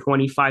don't know,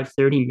 25,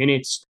 30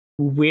 minutes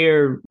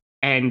where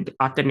and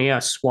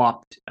Atenea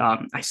swapped.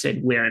 I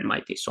said where and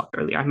Mike they swapped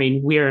earlier. I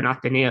mean, where and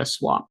Atenea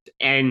swapped.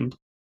 And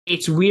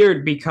it's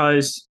weird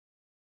because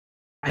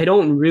I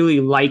don't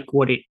really like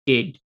what it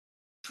did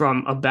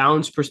from a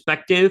balance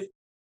perspective,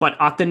 but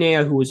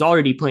Atenea, who was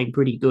already playing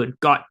pretty good,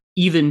 got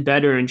even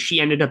better, and she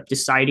ended up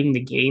deciding the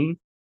game.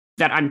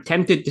 That I'm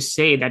tempted to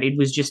say that it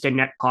was just a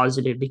net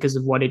positive because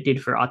of what it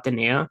did for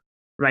Atenea,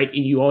 right?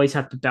 And you always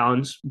have to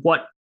balance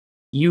what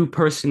you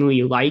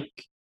personally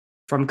like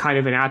from kind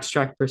of an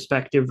abstract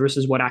perspective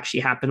versus what actually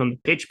happened on the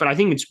pitch. But I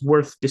think it's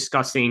worth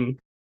discussing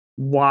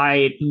why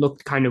it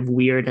looked kind of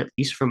weird, at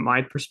least from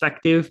my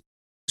perspective.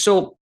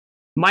 So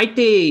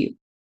Maite,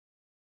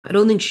 I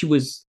don't think she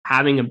was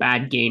having a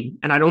bad game,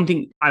 and I don't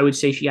think I would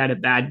say she had a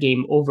bad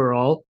game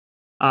overall.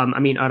 I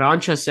mean,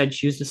 Arancha said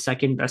she was the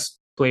second best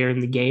player in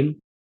the game,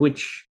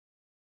 which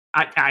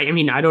I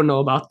mean, I don't know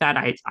about that.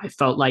 I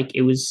felt like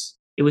it was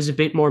a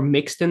bit more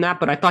mixed than that,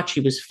 but I thought she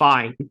was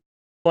fine.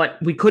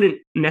 But we couldn't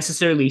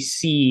necessarily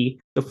see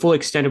the full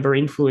extent of her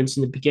influence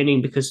in the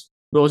beginning because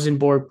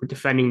Rosenborg were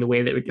defending the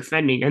way they were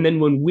defending. And then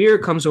when Weir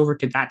comes over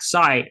to that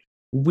side,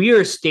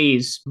 Weir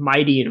stays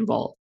mighty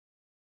involved,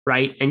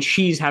 right? And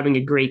she's having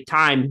a great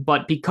time.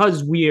 But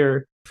because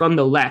Weir from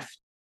the left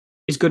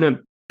is going to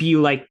be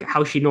like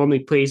how she normally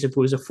plays if it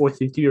was a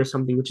 4-3-3 or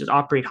something, which is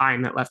operate high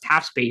in that left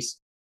half space,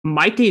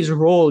 Maite's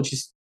role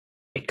just,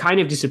 it kind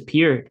of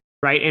disappeared,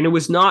 right? And it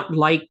was not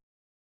like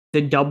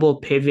the double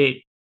pivot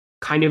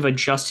kind of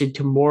adjusted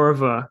to more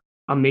of a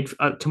mid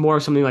to more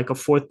of something like a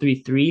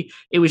 4-3-3.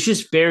 It was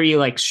just very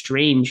like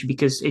strange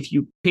because if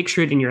you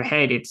picture it in your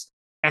head, it's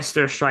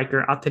Esther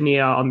striker,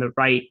 Atenea on the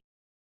right,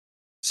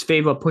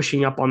 Sveva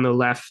pushing up on the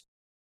left,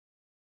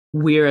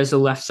 Weir as a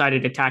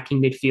left-sided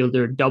attacking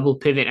midfielder, double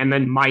pivot, and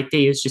then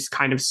Maite is just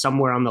kind of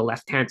somewhere on the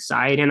left-hand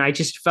side. And I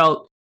just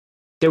felt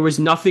there was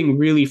nothing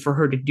really for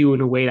her to do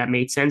in a way that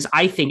made sense.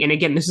 I think, and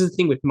again, this is the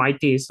thing with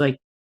Maite is like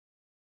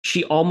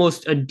she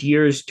almost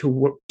adheres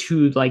to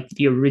like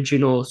the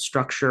original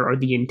structure or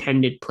the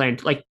intended plan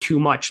like too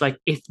much. Like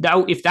if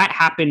that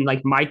happened,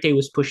 like Maite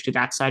was pushed to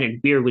that side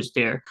and Weir was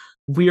there,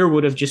 Weir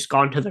would have just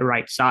gone to the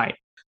right side.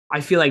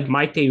 I feel like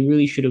Maite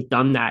really should have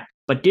done that,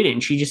 but didn't.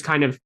 She just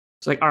kind of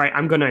it's like, all right,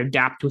 I'm gonna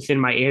adapt within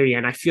my area,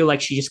 and I feel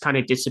like she just kind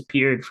of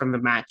disappeared from the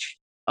match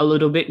a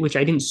little bit, which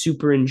I didn't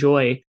super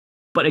enjoy.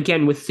 But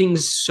again, with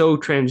things so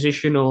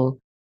transitional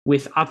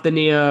with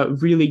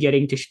Atenea really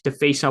getting to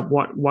face up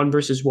one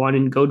versus one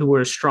and go to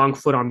her strong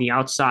foot on the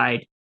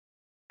outside.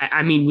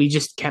 I mean, we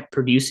just kept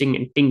producing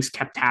and things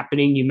kept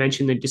happening. You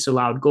mentioned the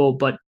disallowed goal,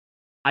 but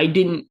I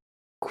didn't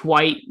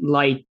quite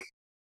like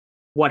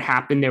what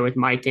happened there with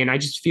Maite. And I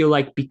just feel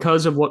like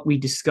because of what we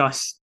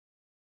discussed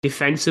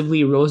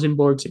defensively,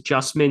 Rosenborg's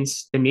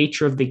adjustments, the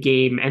nature of the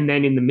game, and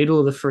then in the middle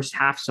of the first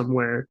half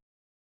somewhere,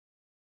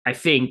 I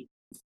think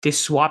this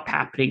swap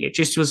happening, it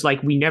just was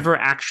like we never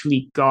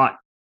actually got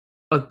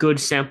a good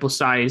sample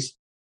size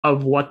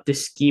of what the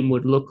scheme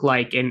would look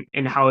like and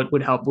how it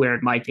would help Weir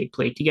and Maite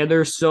play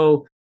together.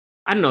 So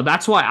I don't know.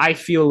 That's why I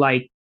feel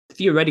like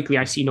theoretically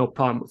I see no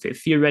problem with it.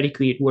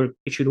 Theoretically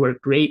it should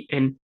work great.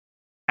 And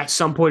at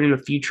some point in the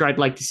future I'd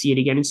like to see it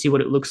again and see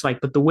what it looks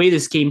like. But the way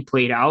this game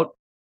played out,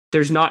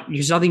 there's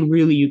nothing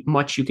really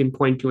much you can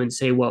point to and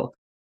say, well,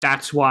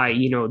 that's why,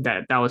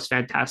 that was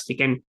fantastic.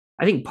 And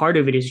I think part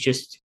of it is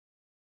just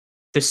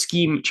the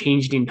scheme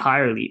changed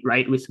entirely,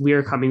 right? With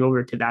Weir coming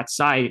over to that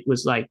side, it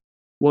was like,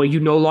 well, you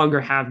no longer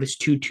have this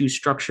 2-2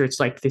 structure. It's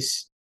like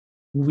this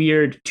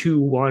weird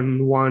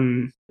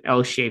 2-1-1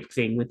 L-shaped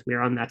thing with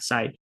Weir on that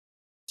side.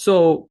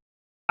 So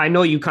I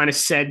know you kind of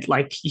said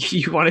like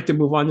you wanted to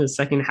move on to the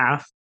second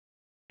half,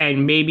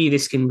 and maybe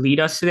this can lead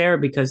us there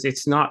because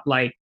it's not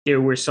like there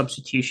were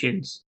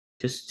substitutions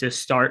to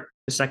start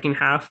the second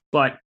half.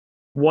 But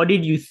what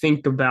did you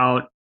think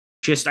about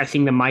just I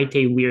think the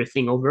Maite Weir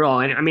thing overall?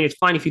 And I mean, it's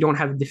fine if you don't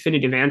have a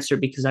definitive answer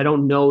because I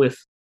don't know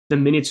if the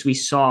minutes we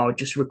saw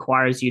just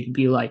requires you to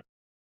be like,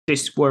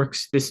 this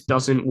works, this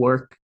doesn't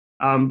work.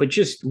 But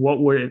just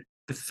what were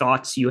the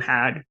thoughts you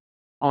had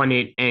on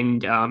it?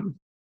 And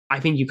I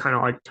think you kind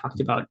of already talked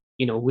about,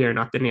 we're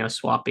not the nail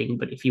swapping,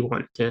 but if you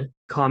want to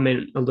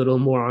comment a little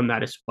more on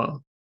that as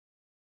well.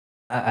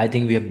 I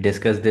think we have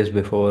discussed this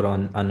before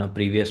on a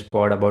previous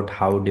pod about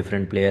how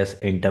different players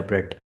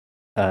interpret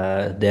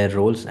their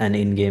roles and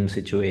in-game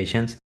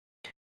situations.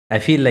 I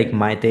feel like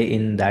Maite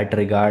in that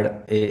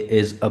regard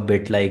is a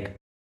bit like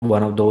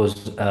one of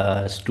those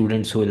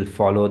students who will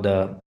follow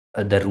the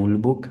rule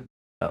book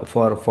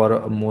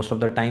for most of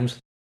the times.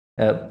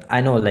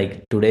 I know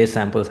like today's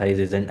sample size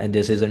isn't, and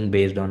this isn't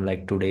based on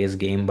like today's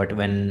game, but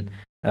when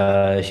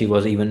she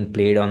was even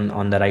played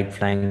on the right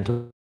flank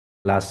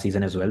last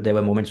season as well, there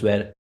were moments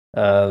where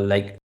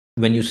like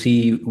when you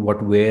see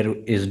what Weir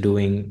is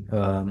doing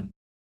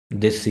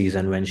this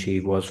season when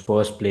she was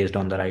first placed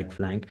on the right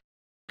flank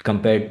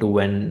compared to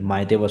when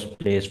Maite was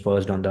placed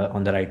first on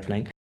the right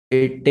flank.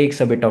 It takes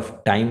a bit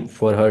of time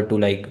for her to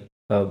like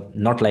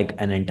not like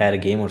an entire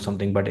game or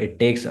something, but it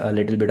takes a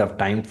little bit of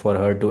time for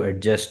her to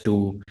adjust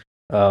to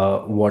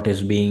what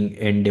is being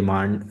in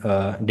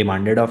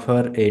demanded of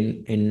her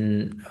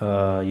in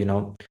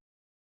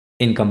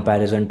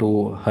comparison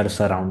to her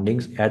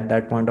surroundings at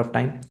that point of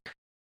time.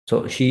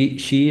 So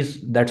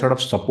she's that sort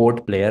of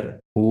support player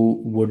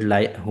who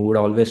would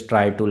always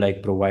try to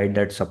like provide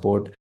that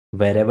support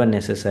wherever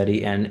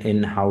necessary and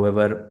in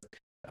however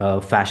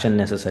fashion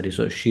necessary.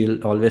 So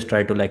she'll always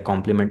try to like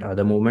complement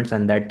other movements,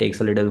 and that takes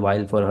a little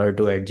while for her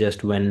to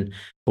adjust when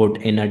put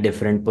in a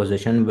different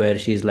position where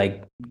she's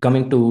like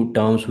coming to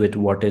terms with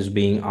what is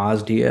being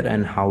asked here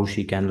and how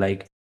she can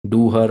like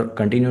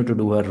continue to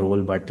do her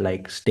role but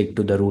like stick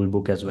to the rule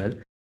book as well.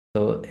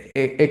 So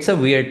it's a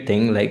weird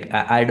thing. Like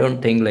I don't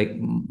think like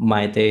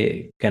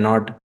Maite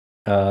cannot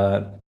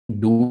uh,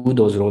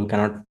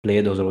 cannot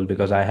play those roles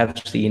because I have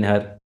seen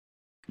her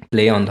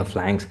play on the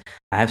flanks.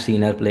 I have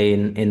seen her play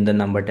in the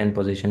number 10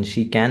 position.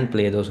 She can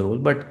play those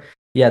roles, but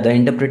yeah, the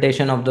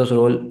interpretation of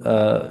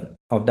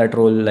of that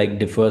role like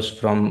differs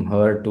from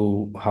her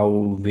to how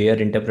Weir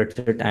interprets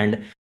it,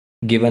 and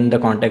given the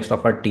context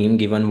of our team,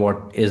 given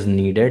what is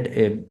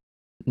needed,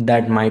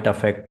 that might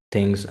affect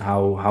things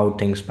how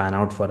things pan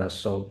out for us.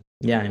 So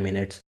Yeah, I mean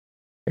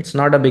it's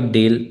not a big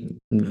deal.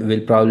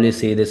 We'll probably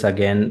see this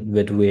again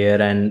with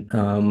Weir and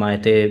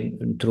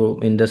Maite through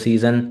in the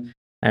season,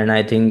 and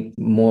I think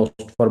most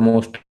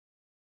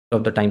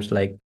of the times,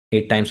 like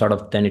 8 times out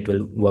of 10, it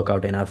will work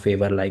out in our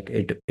favor. Like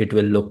it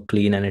will look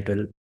clean and it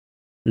will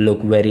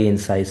look very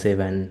incisive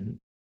and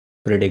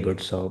pretty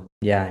good. So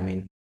yeah, I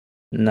mean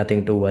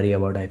nothing to worry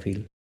about, I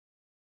feel.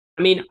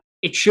 I mean,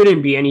 it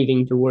shouldn't be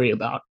anything to worry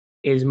about,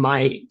 is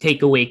my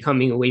takeaway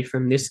coming away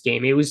from this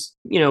game. It was,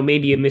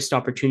 maybe a missed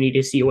opportunity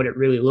to see what it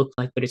really looked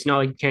like, but it's not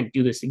like you can't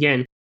do this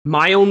again.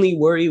 My only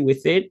worry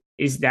with it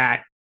is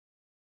that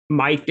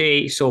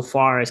Maite so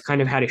far has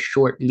kind of had a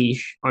short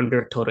leash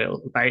under Toril,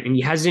 right? And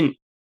he hasn't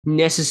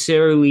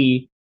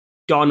necessarily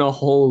done a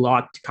whole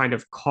lot to kind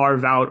of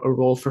carve out a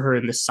role for her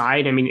in the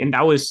side. I mean, and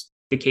that was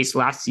the case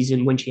last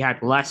season when she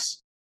had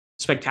less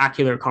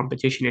spectacular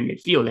competition in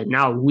midfield. And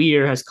now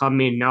Weir has come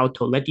in, now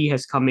Toletti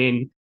has come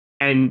in,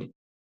 and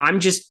I'm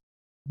just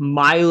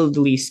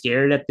mildly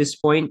scared at this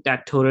point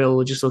that Toril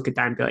will just look at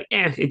that and be like,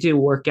 it didn't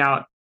work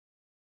out.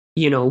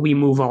 We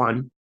move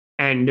on,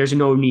 and there's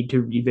no need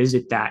to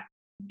revisit that.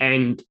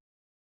 And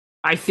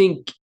I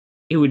think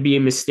it would be a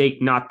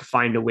mistake not to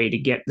find a way to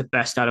get the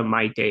best out of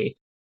Maite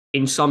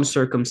in some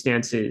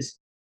circumstances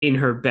in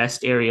her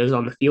best areas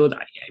on the field.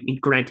 I mean,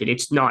 granted,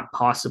 it's not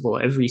possible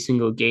every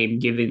single game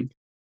given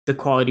the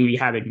quality we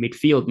have in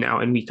midfield now.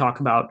 And we talk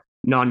about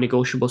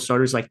non-negotiable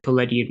starters like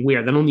Paletti and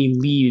Weir. That only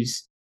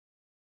leaves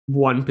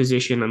one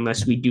position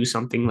unless we do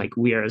something like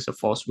Weir as a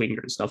false winger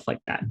and stuff like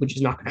that, which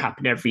is not going to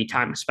happen every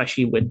time,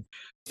 especially with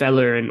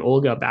Feller and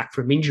Olga back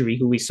from injury,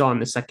 who we saw in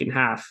the second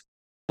half.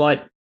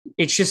 But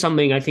it's just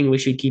something I think we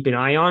should keep an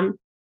eye on.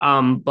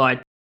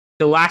 But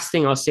the last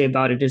thing I'll say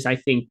about it is I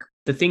think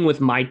the thing with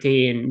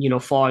Maite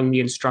and following the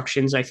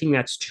instructions, I think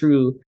that's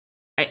true.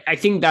 I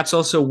think that's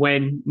also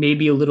when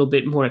maybe a little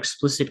bit more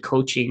explicit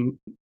coaching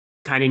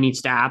kind of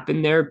needs to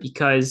happen there,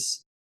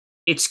 because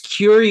it's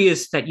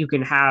curious that you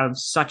can have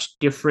such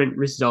different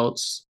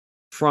results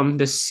from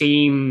the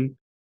same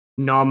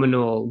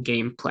nominal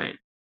game plan,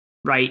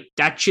 right?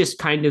 That just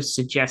kind of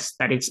suggests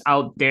that it's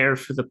out there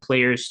for the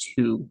players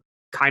to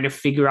kind of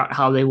figure out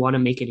how they want to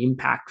make an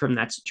impact from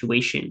that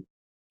situation.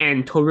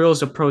 And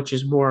Toril's approach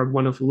is more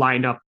one of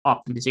lineup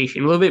optimization,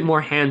 a little bit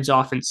more hands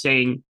off and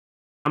saying,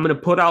 I'm going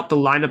to put out the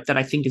lineup that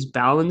I think is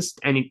balanced,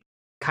 and it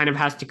kind of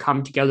has to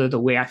come together the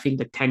way I think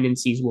the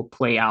tendencies will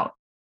play out.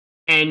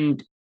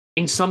 And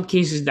in some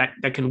cases that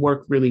can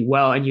work really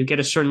well, and you get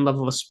a certain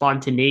level of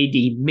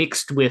spontaneity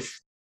mixed with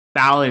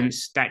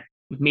balance that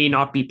may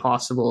not be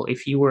possible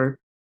if you were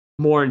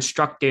more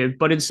instructive.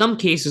 But in some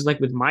cases, like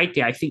with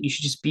Maite, I think you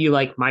should just be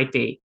like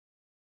Maite,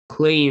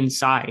 play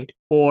inside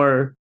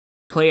or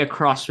play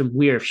across from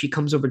Weir. If she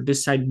comes over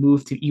this side,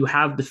 move to, you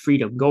have the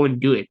freedom, go and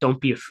do it.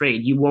 Don't be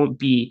afraid. You won't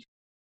be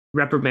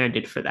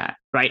reprimanded for that,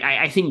 right?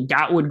 I think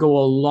that would go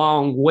a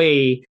long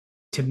way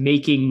to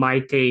making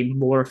Maite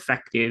more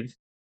effective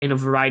in a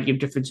variety of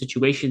different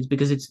situations,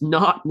 because it's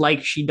not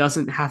like she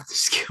doesn't have the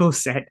skill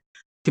set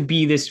to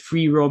be this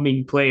free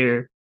roaming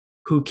player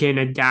who can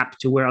adapt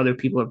to where other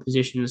people are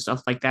positioned and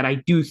stuff like that. I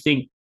do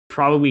think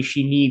probably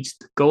she needs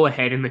to go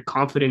ahead and the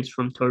confidence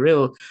from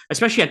Toril,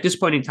 especially at this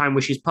point in time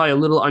where she's probably a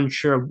little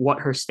unsure of what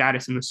her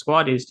status in the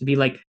squad is, to be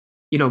like,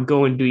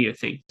 go and do your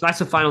thing. So that's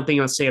the final thing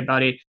I'll say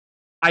about it.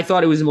 I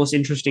thought it was the most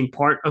interesting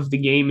part of the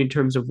game in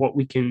terms of what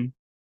we can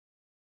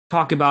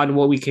talk about and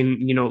what we can,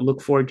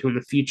 look forward to in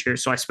the future.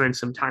 So I spent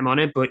some time on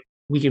it, but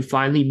we can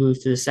finally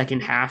move to the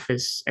second half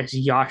as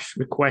Yash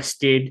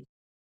requested.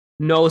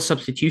 No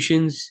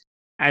substitutions,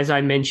 as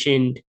I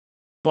mentioned,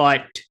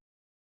 but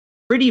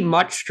pretty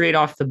much straight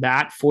off the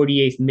bat,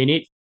 48th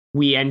minute,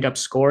 we end up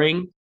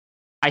scoring.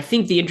 I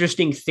think the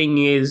interesting thing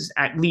is,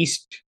 at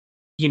least,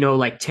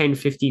 like 10,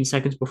 15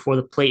 seconds before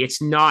the play,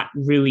 it's not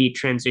really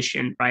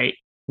transition, right?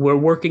 We're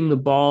working the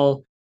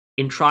ball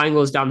in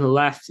triangles down the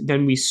left.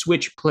 Then we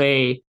switch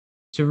play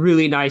to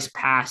really nice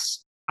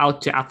pass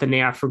out to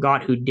Atenea. I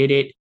forgot who did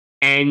it.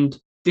 And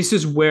this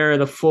is where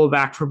the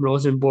fullback from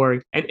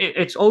Rosenborg, and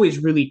it's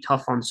always really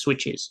tough on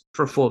switches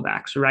for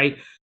fullbacks, right?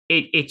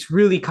 It's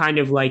really kind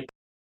of like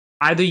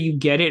either you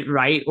get it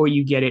right or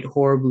you get it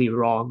horribly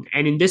wrong.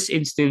 And in this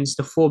instance,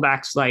 the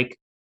fullback's like,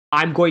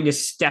 I'm going to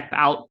step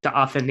out to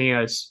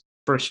Athenea's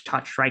first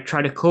touch, right?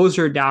 Try to close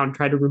her down,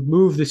 try to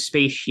remove the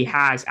space she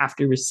has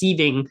after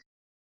receiving.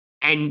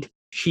 And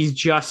she's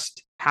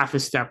just half a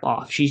step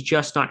off. She's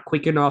just not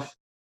quick enough.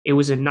 It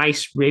was a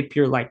nice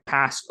rapier like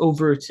pass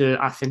over to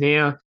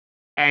Athenea.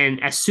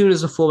 And as soon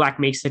as the fullback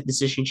makes that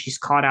decision, she's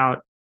caught out.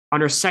 On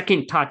her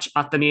second touch,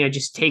 Athenea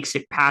just takes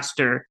it past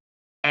her,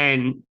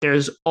 and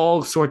there's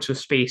all sorts of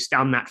space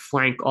down that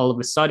flank all of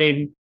a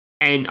sudden.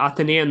 And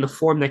Athenea, in the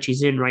form that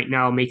she's in right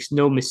now, makes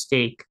no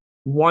mistake.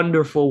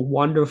 Wonderful,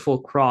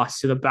 wonderful cross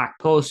to the back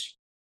post.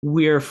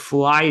 Weir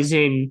flies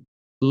in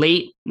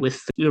late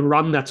with the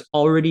run that's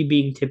already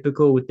being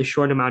typical with the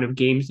short amount of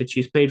games that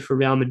she's played for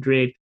Real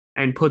Madrid,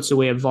 and puts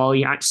away a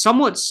volley,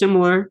 somewhat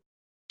similar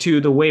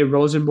to the way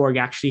Rosenborg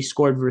actually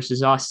scored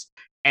versus us.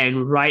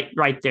 And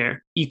right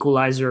there,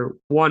 equalizer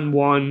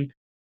 1-1.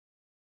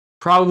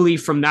 probably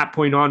from that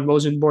point on,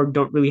 Rosenborg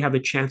don't really have a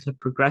chance of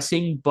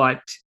progressing,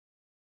 but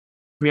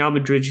Real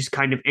Madrid just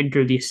kind of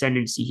enter the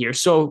ascendancy here.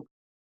 So,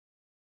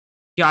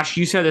 Josh,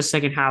 you said the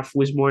second half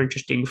was more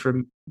interesting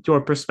from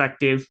your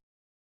perspective.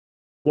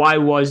 Why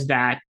was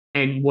that?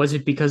 And was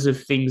it because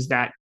of things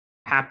that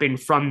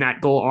happened from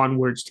that goal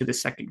onwards to the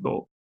second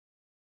goal?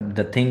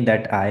 The thing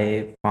that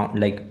I found,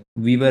 like,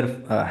 we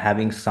were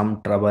having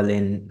some trouble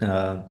in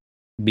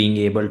being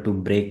able to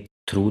break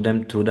through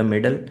them through the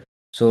middle.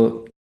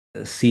 So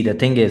see, the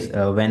thing is,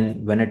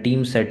 when a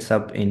team sets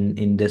up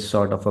in this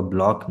sort of a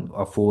block,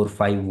 a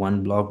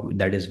 4-5-1 block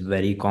that is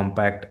very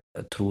compact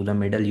through the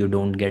middle, you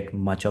don't get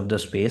much of the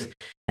space,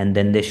 and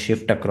then they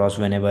shift across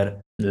whenever,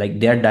 like,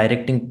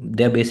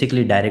 they're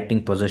basically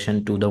directing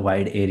possession to the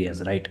wide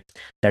areas, right?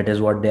 That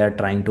is what they are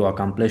trying to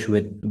accomplish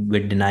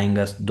with denying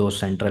us those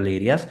central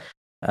areas.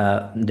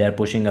 They're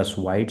pushing us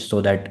wide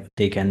so that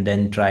they can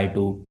then try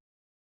to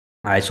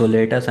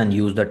isolate us and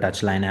use the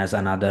touchline as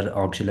another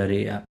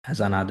auxiliary,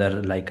 as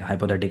another like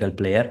hypothetical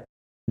player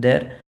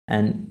there,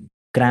 and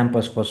cramp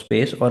us for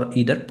space or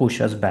either push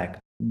us back.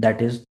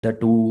 That is the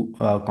two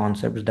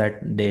concepts that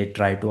they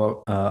try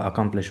to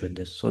accomplish with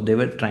this. So they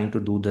were trying to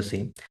do the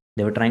same.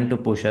 They were trying to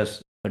push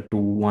us to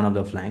one of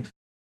the flanks.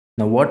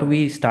 Now, what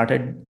we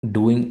started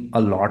doing a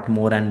lot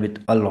more and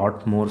with a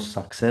lot more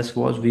success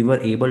was we were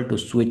able to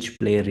switch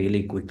play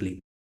really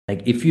quickly.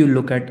 Like, if you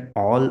look at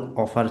all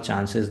of our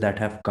chances that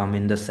have come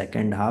in the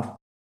second half,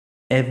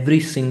 every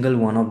single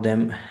one of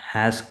them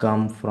has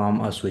come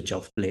from a switch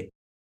of play.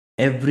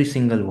 Every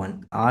single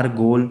one. Our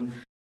goal,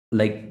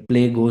 like,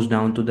 play goes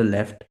down to the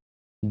left,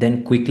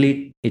 then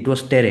quickly it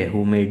was Tere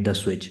who made the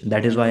switch.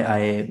 That is why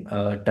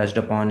I touched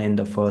upon in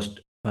the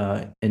first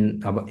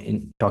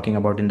in talking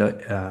about in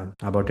the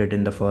about it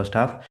in the first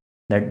half,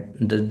 that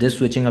this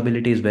switching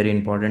ability is very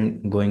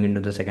important going into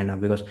the second half,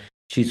 because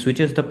she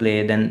switches the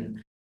play,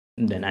 then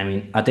I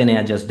mean,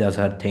 Atenea just does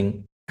her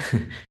thing.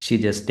 She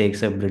just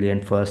takes a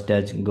brilliant first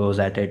touch, goes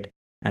at it,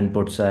 and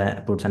puts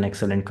an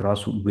excellent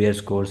cross where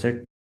scores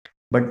it.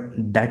 But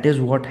that is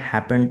what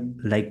happened,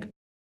 like,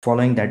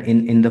 following that,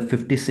 in the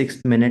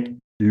 56th minute,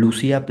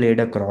 Lucia played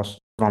a cross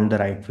from the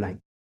right flank.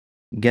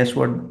 Guess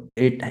what?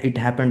 It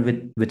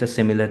happened with a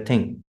similar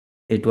thing.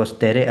 It was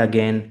Tere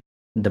again.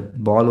 The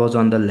ball was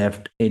on the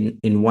left.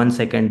 In 1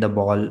 second, the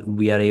ball,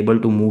 we are able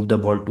to move the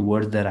ball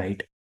towards the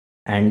right,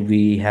 and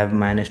we have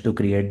managed to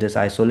create this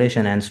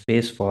isolation and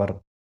space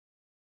for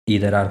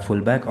either our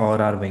fullback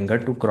or our winger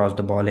to cross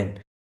the ball in.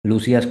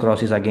 Lucia's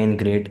cross is again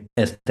great.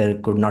 Esther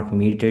could not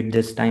meet it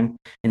this time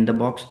in the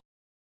box,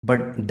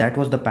 but that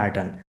was the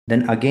pattern.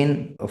 Then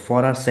again,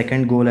 for our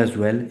second goal as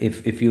well,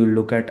 if you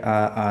look at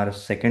our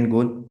second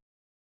goal,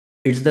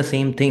 it's the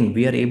same thing.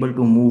 We are able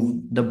to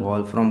move the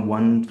ball from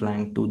one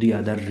flank to the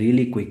other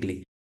really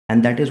quickly,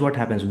 and that is what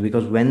happens,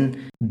 because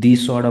when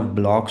these sort of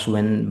blocks,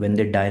 when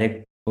they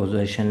direct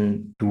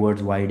possession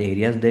towards wide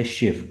areas, they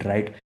shift,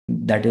 right?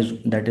 That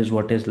is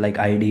what is like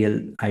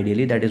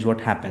ideally that is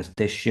what happens.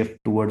 They shift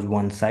towards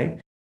one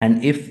side,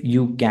 and if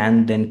you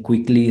can then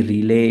quickly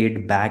relay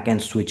it back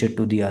and switch it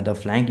to the other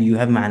flank, you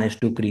have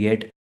managed to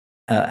create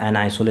an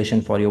isolation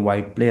for your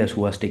wide players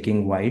who are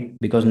sticking wide,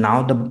 because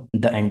now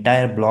the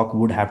entire block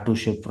would have to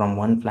shift from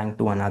one flank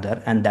to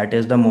another, and that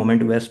is the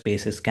moment where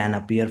spaces can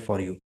appear for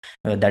you.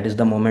 That is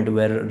the moment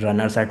where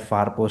runners at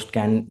far post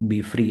can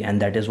be free, and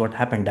that is what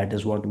happened. That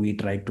is what we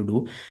tried to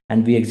do,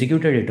 and we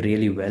executed it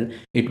really well.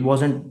 It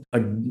wasn't a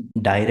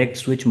direct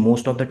switch.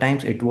 Most of the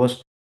times it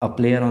was a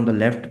player on the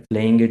left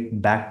playing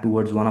it back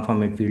towards one of our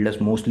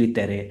midfielders, mostly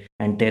Tere,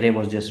 and Tere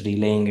was just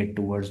relaying it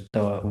towards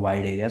the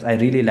wide areas. I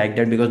really liked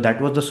that because that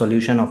was the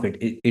solution of it.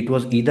 It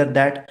was either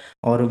that,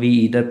 or we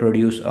either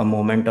produce a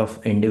moment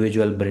of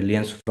individual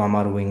brilliance from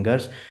our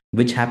wingers,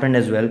 which happened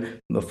as well.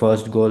 The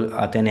first goal,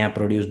 Atenea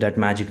produced that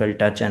magical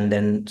touch, and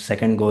then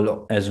second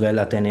goal as well,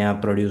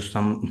 Atenea produced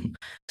some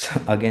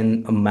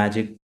again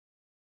magic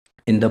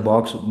in the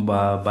box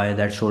by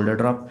that shoulder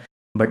drop.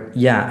 But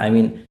yeah, I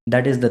mean,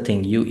 that is the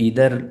thing. You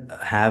either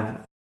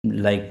have,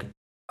 like,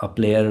 a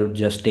player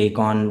just take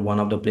on one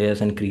of the players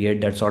and create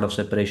that sort of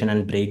separation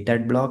and break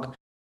that block,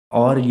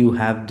 or you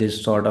have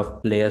this sort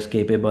of players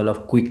capable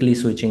of quickly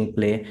switching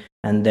play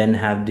and then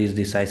have these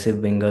decisive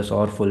wingers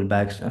or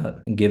fullbacks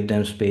give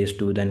them space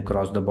to then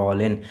cross the ball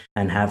in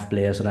and have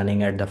players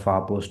running at the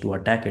far post to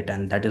attack it.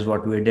 And that is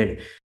what we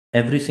did.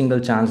 Every single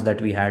chance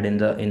that we had in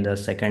the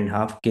second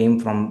half came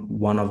from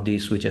one of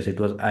these switches. It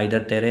was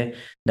either Tere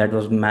that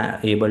was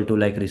able to,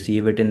 like,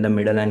 receive it in the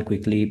middle and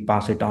quickly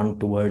pass it on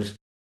towards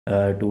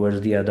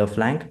the other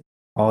flank,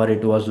 or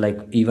it was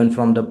like even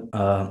from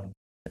the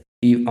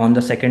on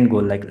the second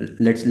goal. Like,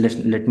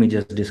 let me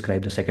just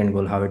describe the second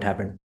goal, how it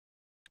happened.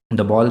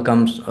 The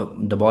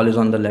ball is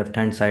on the left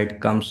hand side,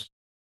 comes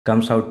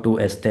out to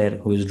Esther,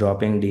 who is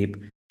dropping deep.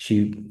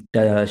 She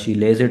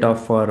lays it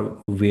off for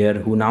Weir,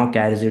 who now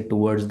carries it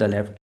towards the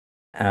left,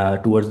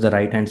 towards the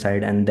right hand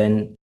side, and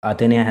then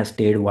Athenia has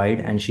stayed wide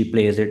and she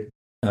plays it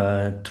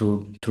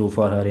through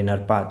for her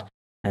inner path,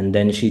 and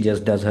then she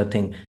just does her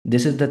thing.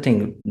 This is the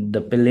thing.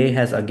 The play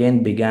has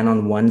again began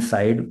on one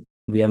side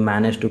we have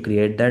managed to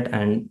create that,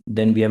 and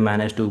then we have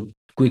managed to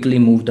quickly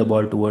move the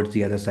ball towards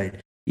the other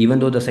side. Even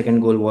though the second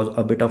goal was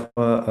a bit of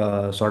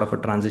a sort of a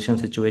transition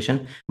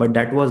situation, but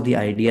that was the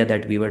idea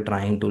that we were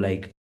trying to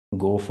like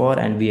go for,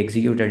 and we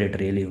executed it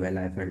really well,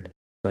 I felt.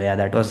 So yeah,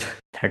 that was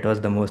that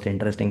was the most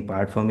interesting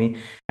part for me.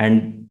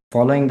 And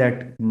following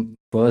that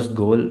first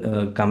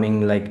goal,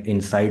 coming like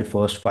inside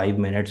first 5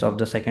 minutes of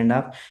the second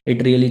half,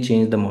 it really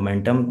changed the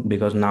momentum,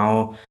 because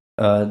now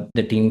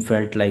the team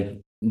felt like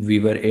we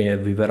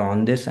were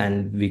on this,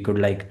 and we could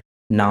like,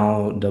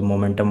 now the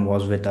momentum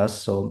was with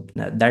us. So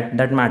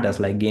that matters,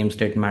 like game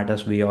state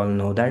matters, we all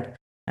know that.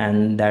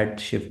 And that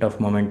shift of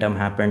momentum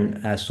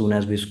happened as soon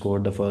as we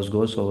scored the first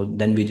goal, so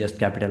then we just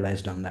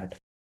capitalized on that.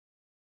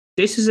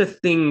 This is a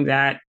thing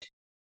that,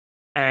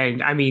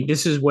 and I mean,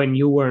 this is when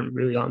you weren't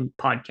really on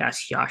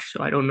podcast, Yash,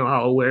 so I don't know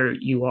how aware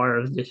you are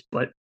of this,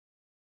 but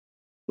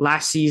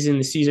last season,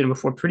 the season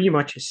before, pretty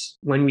much is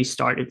when we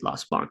started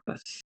Las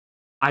Blancas,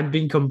 I've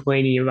been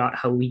complaining about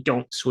how we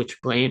don't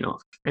switch play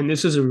enough. And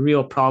this is a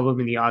real problem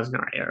in the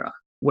Osnar era,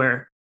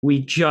 where we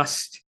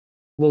just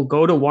will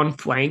go to one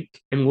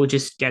flank and we'll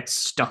just get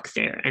stuck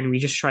there. And we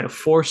just try to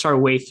force our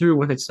way through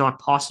when it's not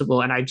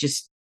possible. And I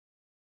just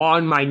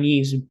on my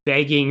knees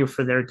begging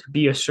for there to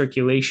be a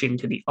circulation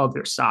to the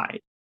other side,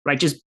 right?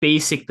 Just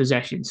basic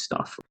possession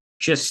stuff.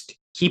 Just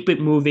keep it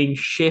moving,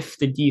 shift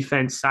the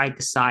defense side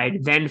to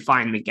side, then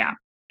find the gap.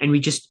 And we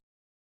just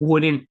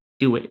wouldn't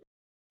do it.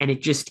 And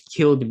it just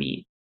killed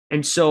me.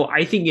 And so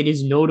I think it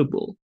is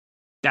notable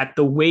that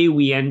the way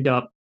we end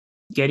up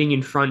getting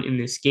in front in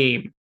this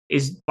game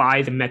is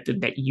by the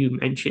method that you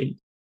mentioned,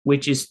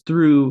 which is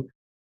through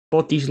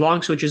both these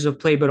long switches of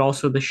play, but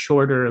also the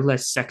shorter,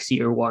 less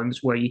sexier ones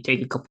where you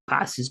take a couple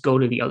passes, go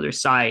to the other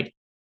side.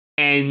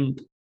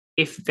 And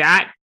if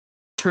that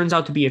turns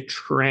out to be a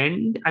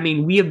trend, I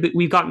mean,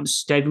 we've gotten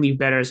steadily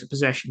better as a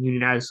possession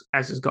unit as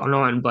has gone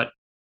on, but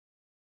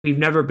we've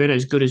never been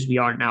as good as we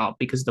are now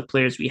because of the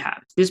players we have.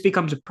 If this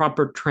becomes a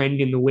proper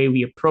trend in the way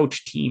we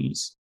approach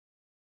teams,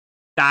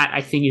 that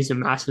I think is a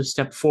massive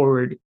step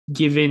forward,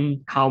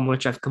 given how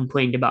much I've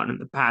complained about in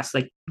the past.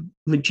 Like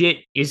legit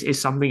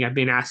is something I've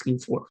been asking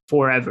for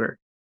forever.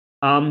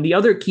 The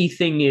other key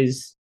thing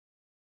is,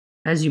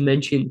 as you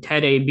mentioned,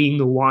 Tede being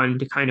the one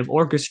to kind of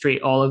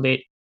orchestrate all of it.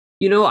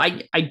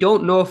 I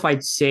don't know if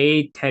I'd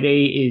say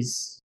Tede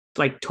is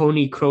like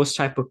Toni Kroos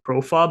type of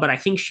profile, but I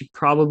think she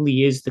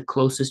probably is the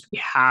closest we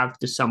have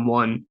to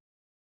someone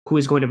who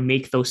is going to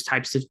make those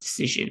types of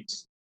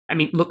decisions. I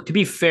mean, look, to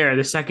be fair,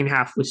 the second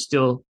half was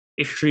still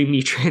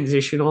extremely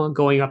transitional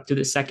going up to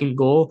the second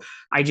goal.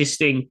 I just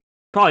think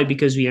probably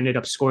because we ended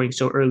up scoring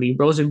so early,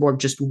 Rosenborg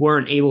just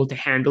weren't able to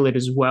handle it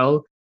as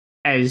well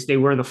as they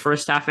were in the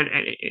first half. And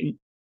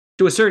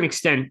to a certain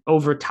extent,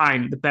 over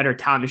time, the better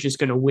talent is just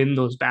going to win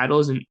those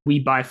battles. And we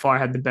by far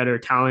had the better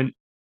talent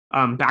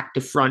back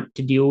to front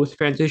to deal with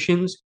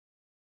transitions.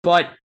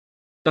 But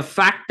the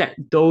fact that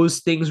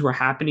those things were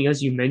happening,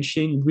 as you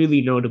mentioned,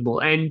 really notable.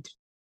 And,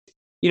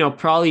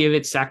 probably a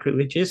bit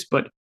sacrilegious,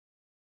 but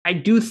I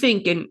do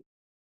think, and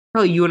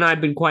probably you and I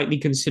have been quietly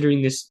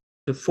considering this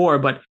before,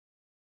 but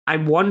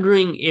I'm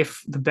wondering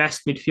if the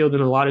best midfield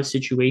in a lot of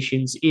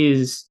situations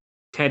is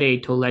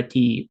Tede,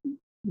 Toletti,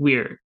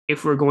 Weir,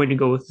 if we're going to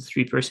go with the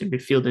three-person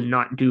midfield and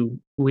not do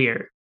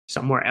Weir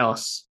somewhere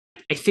else.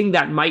 I think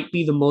that might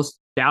be the most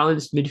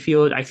balanced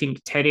midfield. I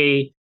think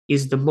Tede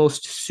is the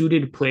most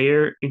suited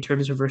player in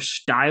terms of her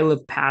style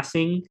of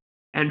passing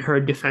and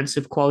her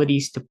defensive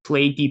qualities to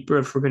play deeper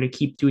if we're going to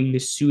keep doing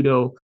this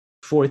pseudo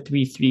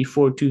 4-3-3,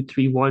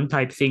 4-2-3-1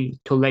 type thing.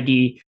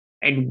 Toletti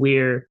and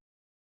Weir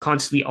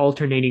constantly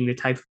alternating the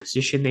type of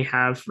position they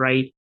have,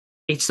 right?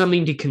 It's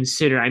something to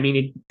consider. I mean,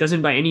 it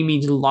doesn't by any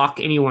means lock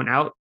anyone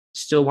out.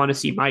 Still want to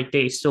see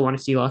Maite, still want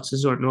to see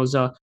Latza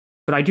Zornoza,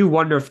 but I do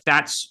wonder if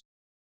that's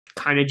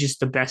kind of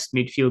just the best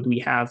midfield we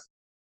have.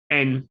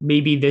 And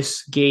maybe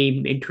this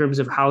game, in terms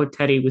of how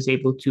Tede was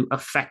able to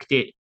affect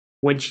it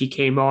when she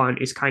came on,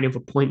 is kind of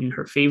a point in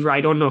her favor. I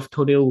don't know if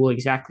Todil will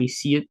exactly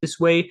see it this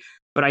way,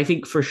 but I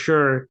think for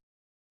sure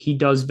he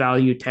does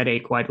value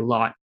Tede quite a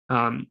lot.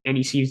 And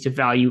he seems to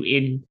value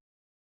in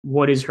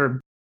what is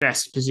her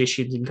best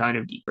positions in kind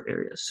of deeper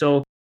areas.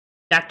 So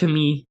that to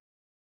me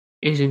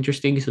is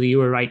interesting. So you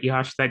were right,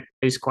 Yash, that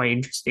is quite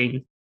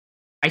interesting.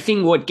 I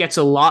think what gets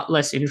a lot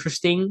less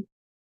interesting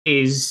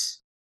is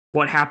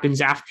what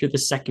happens after the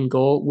second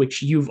goal,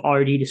 which you've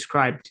already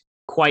described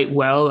quite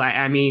well.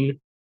 I mean,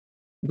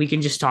 we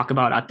can just talk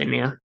about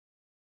Atenea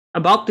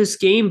about this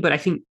game, but I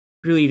think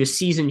really the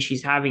season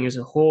she's having as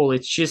a whole,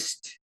 it's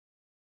just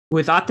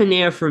with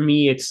Atenea for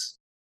me, it's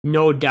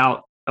no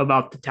doubt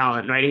about the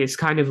talent, right? It's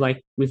kind of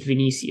like with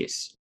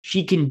Vinicius.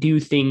 She can do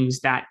things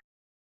that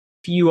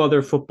few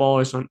other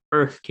footballers on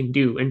earth can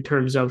do in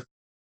terms of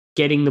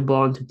getting the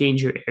ball into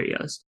danger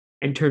areas,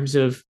 in terms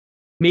of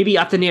maybe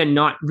Atenea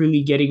not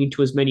really getting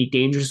into as many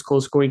dangerous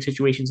goal scoring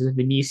situations as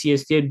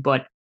Vinicius did,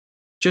 but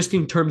just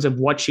in terms of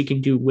what she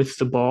can do with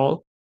the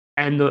ball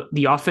and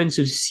the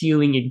offensive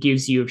ceiling it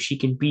gives you if she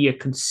can be a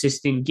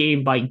consistent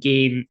game by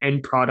game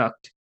end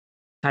product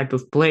type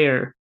of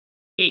player,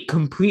 it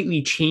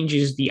completely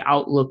changes the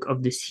outlook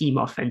of this team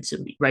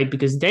offensively, right?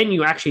 Because then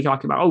you actually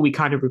talk about, oh, we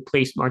kind of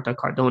replaced Marta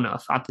Cardona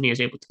if Atenea is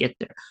able to get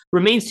there.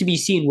 Remains to be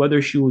seen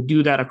whether she will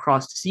do that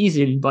across the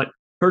season, but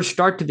her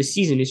start to the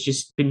season has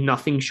just been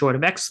nothing short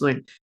of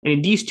excellent. And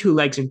in these two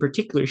legs in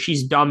particular,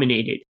 she's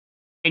dominated.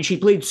 And she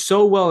played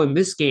so well in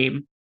this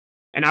game.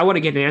 And I want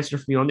to get an answer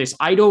from you on this.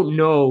 I don't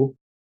know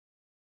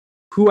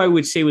who I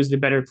would say was the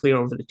better player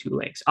over the two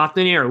legs,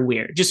 Atenea or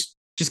Weir. Just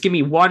give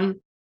me one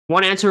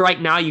answer right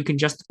now. You can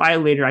justify it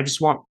later. I just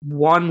want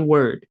one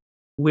word.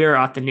 Weir or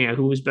Atenea,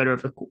 who was better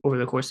over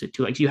the course of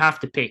two legs. You have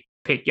to pick.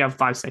 Pick. You have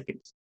 5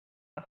 seconds.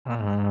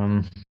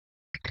 Um,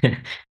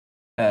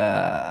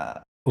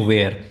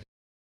 where?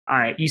 All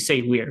right, you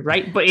say Weir,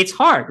 right? But it's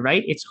hard,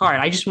 right? It's hard.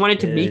 I just wanted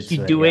to make It's you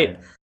very do it.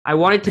 hard. I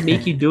wanted to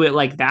make you do it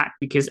like that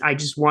because I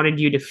just wanted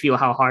you to feel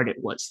how hard it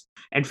was.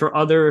 And for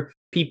other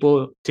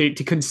people to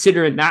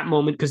consider in that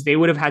moment, because they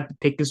would have had to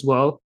pick as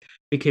well.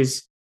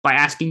 Because by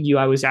asking you,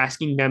 I was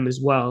asking them as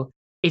well.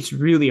 It's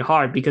really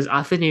hard because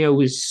Atenea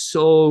was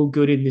so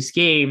good in this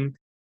game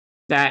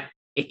that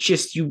it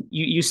just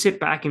you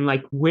sit back and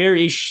like, where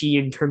is she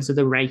in terms of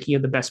the ranking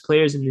of the best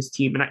players in this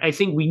team? And I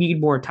think we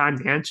need more time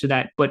to answer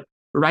that. But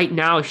right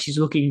now, she's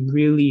looking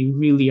really,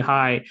 really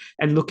high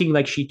and looking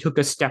like she took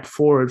a step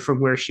forward from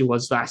where she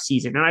was last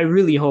season. And I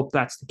really hope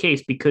that's the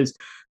case because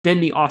then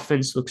the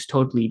offense looks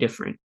totally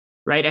different,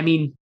 right? I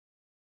mean,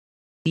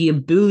 the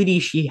ability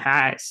she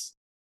has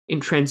in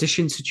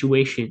transition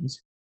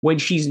situations when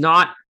she's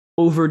not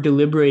over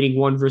deliberating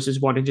one versus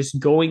one and just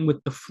going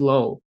with the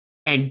flow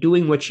and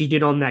doing what she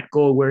did on that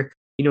goal where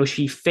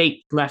she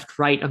faked left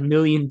right a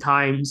million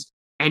times,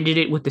 ended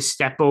it with a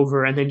step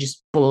over, and then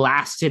just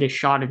blasted a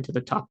shot into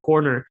the top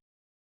corner.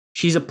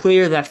 She's a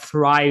player that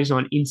thrives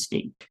on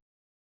instinct.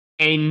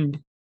 And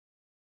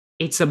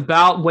it's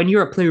about when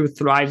you're a player who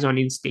thrives on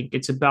instinct,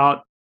 it's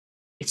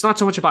not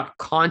so much about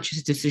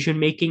conscious decision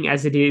making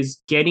as it is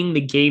getting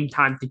the game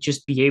time to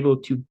just be able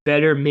to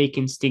better make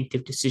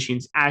instinctive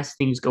decisions as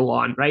things go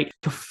on, right?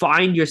 To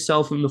find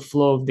yourself in the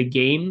flow of the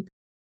game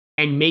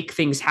and make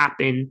things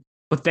happen,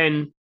 but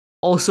then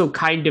also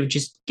kind of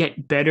just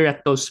get better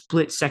at those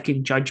split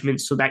second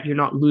judgments so that you're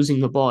not losing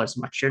the ball as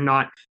much. You're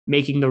not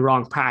making the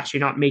wrong pass.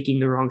 You're not making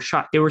the wrong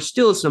shot. There were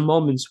still some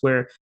moments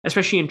where,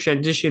 especially in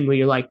transition, where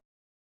you're like,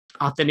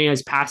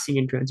 Athenea's passing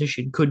in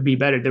transition could be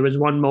better. There was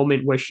one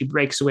moment where she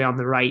breaks away on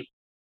the right.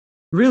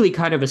 Really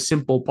kind of a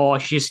simple ball.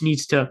 She just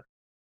needs to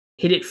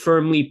hit it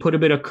firmly, put a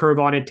bit of curve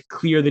on it to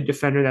clear the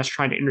defender that's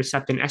trying to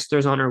intercept, and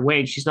Esther's on her way,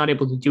 and she's not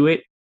able to do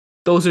it.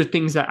 Those are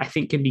things that I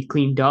think can be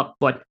cleaned up,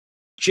 but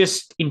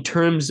just in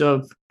terms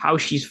of how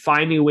she's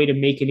finding a way to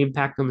make an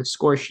impact on the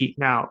score sheet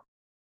now,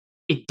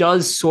 it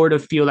does sort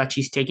of feel that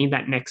she's taking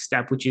that next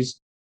step, which is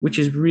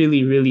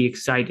really, really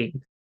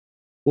exciting.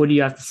 What do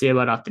you have to say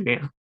about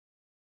Atenea?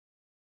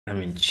 I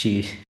mean,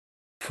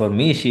 for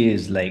me,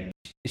 she's going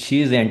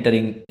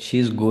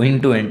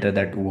to enter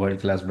that world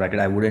class bracket.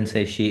 I wouldn't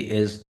say she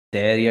is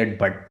there yet,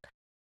 but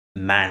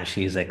man,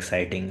 she's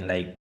exciting.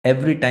 Like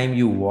every time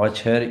you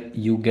watch her,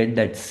 you get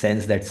that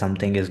sense that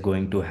something is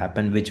going to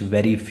happen, which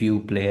very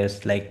few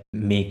players like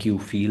make you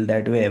feel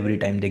that way every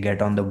time they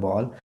get on the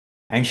ball.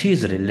 And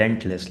she's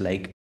relentless.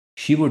 Like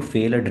she would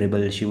fail a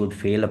dribble, she would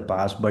fail a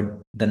pass, but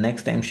the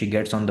next time she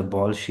gets on the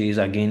ball, she's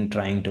again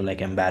trying to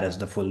like embarrass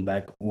the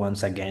fullback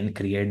once again,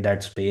 create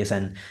that space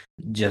and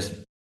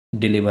just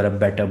deliver a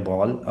better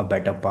ball, a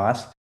better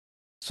pass.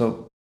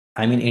 So,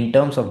 I mean, in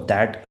terms of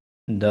that,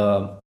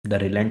 the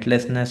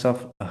relentlessness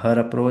of her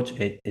approach,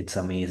 it's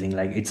amazing.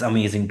 Like it's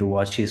amazing to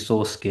watch. She's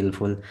so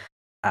skillful.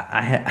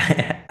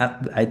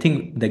 I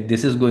think like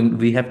this is going.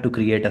 We have to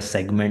create a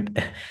segment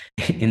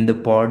in the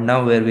pod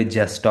now where we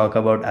just talk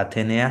about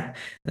Atenea,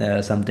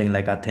 something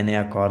like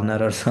Atenea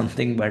Corner or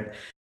something. But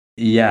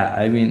yeah,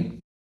 I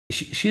mean,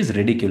 she's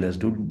ridiculous,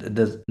 dude.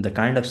 The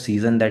kind of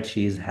season that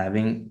she's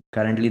having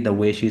currently, the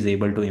way she's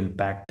able to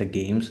impact the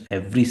games,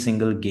 every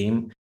single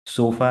game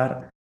so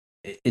far,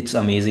 it's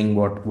amazing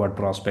what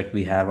prospect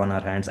we have on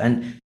our hands.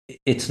 And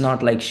it's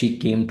not like she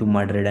came to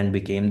Madrid and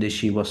became this.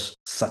 She was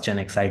such an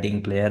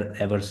exciting player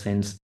ever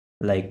since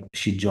like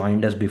she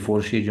joined us,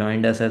 before she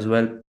joined us as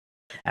well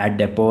at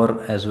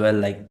Depor as well.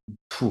 Like,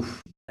 phew,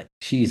 like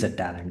she's a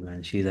talent,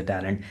 man. She's a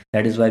talent.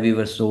 That is why we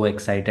were so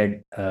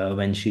excited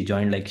when she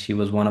joined. Like she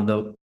was one of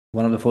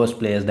the first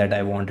players that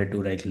I wanted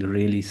to like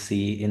really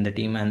see in the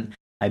team, and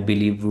I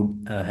believe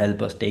would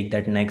help us take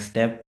that next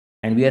step.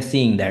 And we are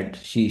seeing that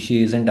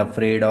she isn't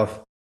afraid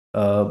of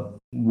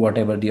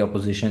whatever the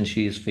opposition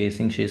she is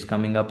facing, she's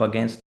coming up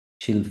against.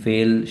 She'll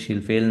fail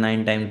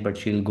 9 times, but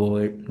she'll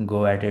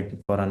go at it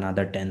for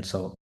another 10.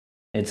 So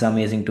it's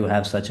amazing to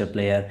have such a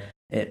player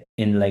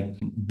in like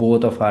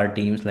both of our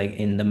teams. Like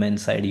in the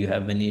men's side you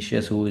have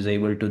Vinicius who is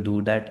able to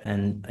do that,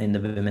 and in the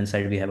women's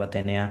side we have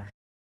Atenea.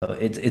 So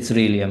it's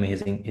really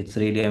amazing. It's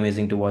really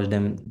amazing to watch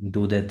them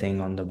do their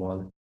thing on the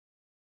ball.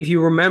 If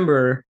you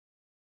remember,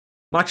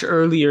 much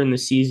earlier in the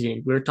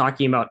season, we were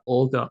talking about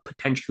Olga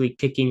potentially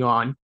kicking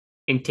on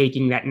and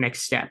taking that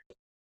next step.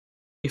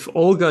 If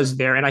Olga's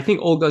there, and I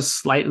think Olga's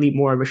slightly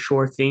more of a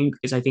sure thing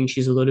because I think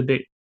she's a little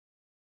bit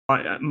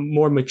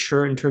more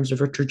mature in terms of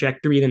her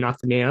trajectory than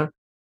Athenea.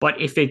 But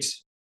if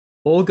it's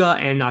Olga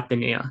and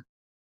Athenea,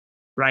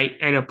 right,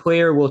 and a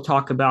player we'll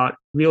talk about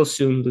real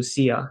soon,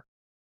 Lucia,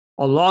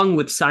 along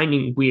with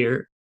signing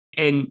Weir,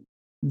 and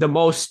the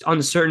most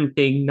uncertain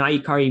thing,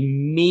 Naikari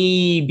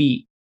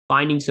maybe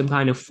finding some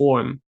kind of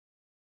form.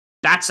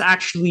 That's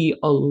actually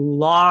a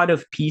lot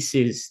of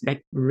pieces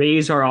that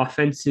raise our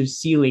offensive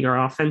ceiling,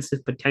 our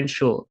offensive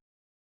potential,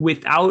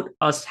 without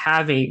us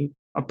having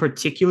a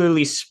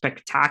particularly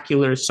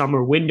spectacular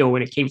summer window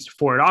when it came to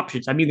forward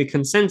options. I mean, the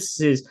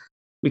consensus is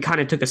we kind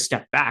of took a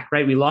step back,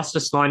 right? We lost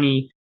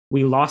Aslani,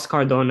 we lost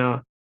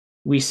Cardona,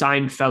 we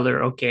signed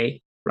Feller,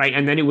 okay, right?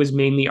 And then it was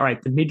mainly, all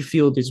right, the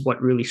midfield is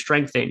what really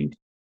strengthened.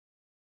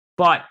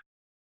 But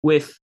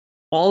with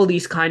all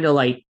these kind of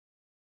like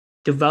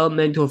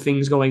developmental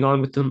things going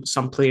on with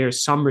some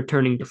players, some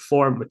returning to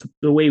form, with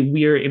the way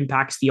Weir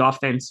impacts the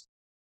offense,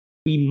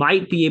 we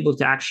might be able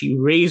to actually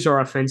raise our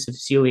offensive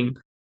ceiling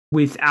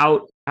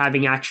without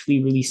having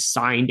actually really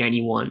signed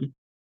anyone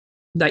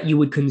that you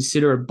would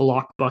consider a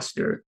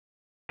blockbuster.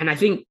 And I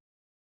think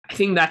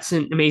that's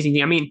an amazing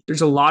thing. I mean,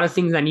 there's a lot of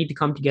things that need to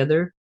come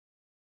together.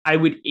 I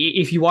would,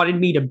 if you wanted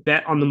me to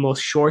bet on the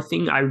most sure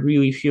thing, I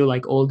really feel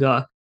like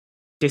Olga.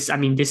 This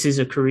is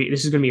a career.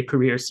 This is going to be a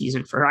career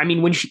season for her. I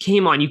mean, when she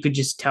came on, you could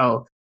just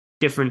tell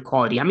different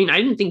quality. I mean, I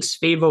didn't think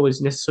Sveva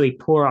was necessarily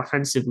poor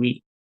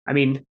offensively. I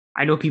mean,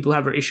 I know people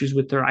have issues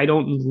with her. I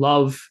don't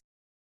love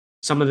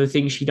some of the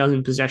things she does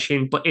in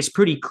possession, but it's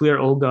pretty clear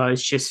Olga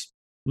is just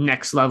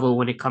next level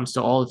when it comes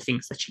to all the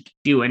things that she can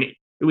do. And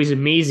it was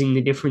amazing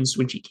the difference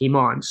when she came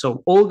on.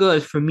 So Olga,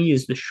 for me,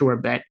 is the sure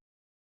bet.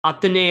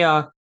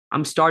 Atenea,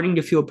 I'm starting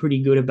to feel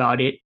pretty good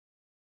about it.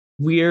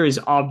 Weir is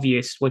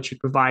obvious what she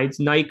provides.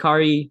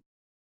 Naikari,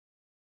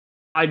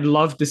 I'd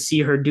love to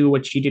see her do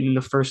what she did in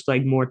the first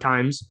leg more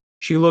times.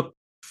 She looked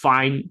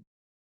fine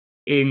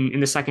in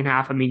the second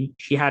half. I mean,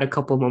 she had a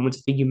couple of moments.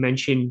 I think you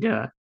mentioned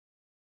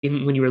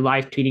when you were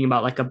live tweeting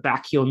about like a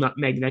back heel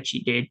nutmeg that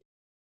she did.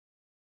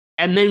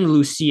 And then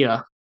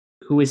Lucia,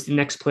 who is the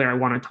next player I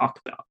want to talk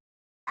about,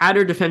 had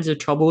her defensive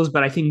troubles,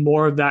 but I think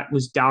more of that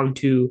was down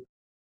to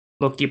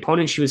look, the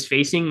opponent she was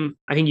facing.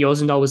 I think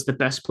Josendal was the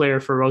best player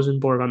for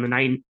Rosenborg on the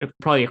night,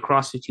 probably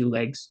across the two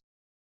legs.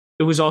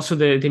 It was also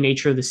the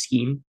nature of the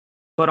scheme,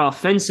 but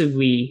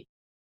offensively,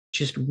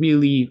 just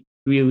really,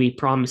 really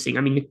promising.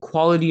 I mean, the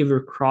quality of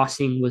her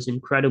crossing was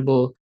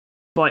incredible,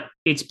 but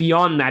it's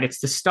beyond that. It's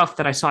the stuff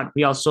that I saw at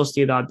Real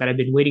Sociedad that I've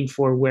been waiting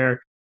for,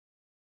 where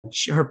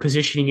her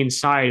positioning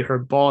inside, her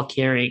ball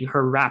carrying,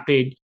 her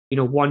rapid,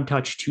 one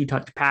touch, two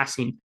touch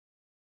passing.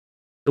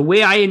 The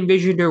way I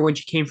envisioned her when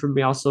she came from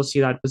Real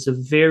Sociedad was a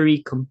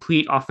very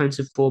complete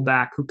offensive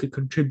fullback who could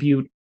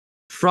contribute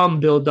from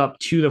build up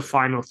to the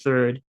final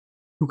third,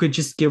 who could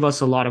just give us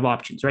a lot of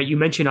options, right? You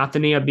mentioned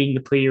Atenea being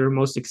the player you're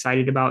most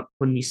excited about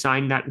when we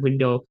signed that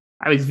window.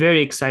 I was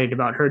very excited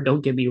about her,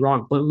 don't get me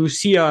wrong, but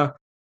Lucia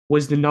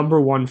was the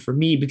number one for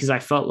me because I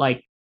felt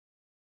like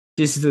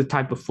this is the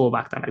type of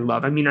fullback that I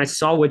love. I mean, I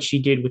saw what she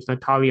did with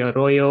Natalia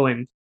Arroyo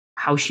and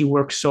how she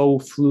works so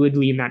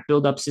fluidly in that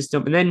build-up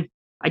system. And then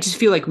I just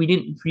feel like we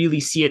didn't really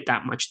see it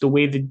that much. The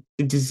way the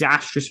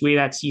disastrous way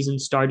that season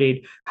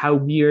started, how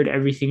weird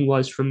everything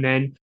was from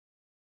then.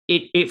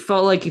 It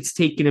felt like it's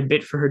taken a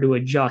bit for her to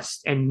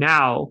adjust. And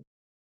now,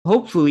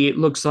 hopefully, it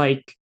looks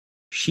like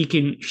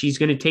she's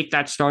gonna take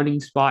that starting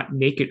spot,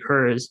 make it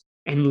hers,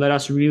 and let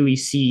us really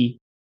see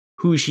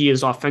who she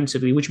is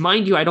offensively, which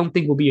mind you, I don't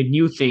think will be a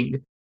new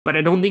thing, but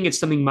I don't think it's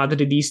something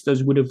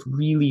Madridistas would have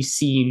really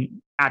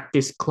seen at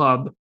this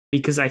club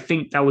because I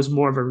think that was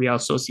more of a Real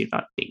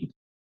Sociedad thing.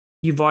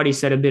 You've already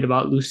said a bit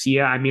about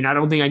Lucia. I mean, I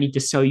don't think I need to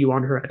sell you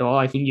on her at all.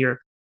 I think you're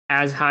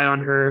as high on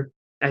her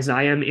as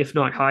I am, if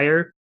not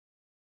higher.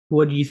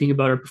 What do you think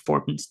about her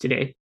performance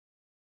today?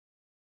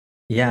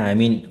 Yeah, I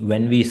mean,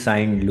 when we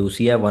signed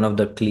Lucia, one of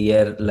the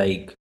clear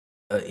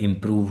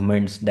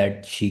improvements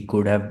that she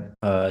could have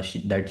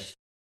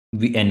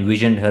we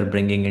envisioned her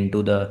bringing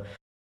into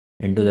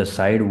the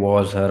side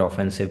was her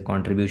offensive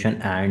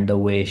contribution and the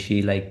way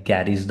she like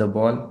carries the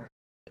ball.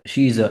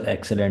 She's an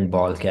excellent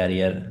ball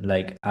carrier.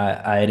 Like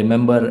I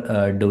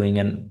remember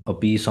doing a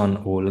piece on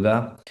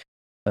Olga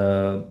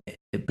uh,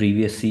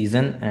 previous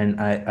season, and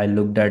I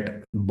looked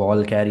at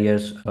ball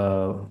carriers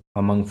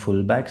among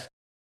fullbacks,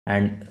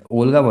 and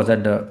Olga was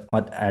at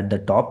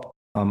the top,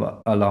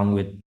 along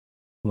with,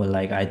 well,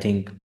 like I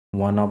think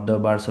one of the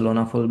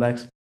Barcelona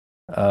fullbacks,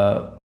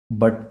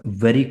 but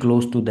very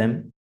close to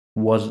them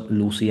was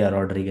Lucia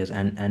Rodriguez,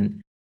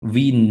 and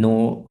we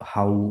know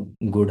how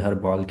good her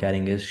ball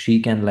carrying is. She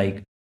can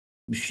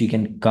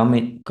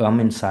come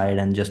inside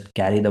and just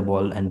carry the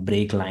ball and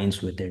break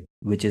lines with it,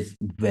 which is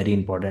very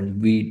important.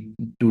 We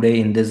today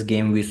in this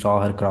game we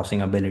saw her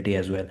crossing ability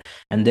as well,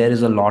 and there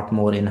is a lot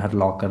more in her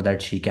locker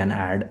that she can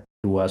add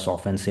to us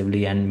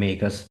offensively and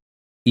make us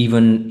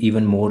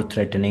even more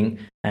threatening.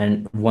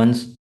 And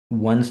once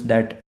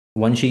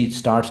she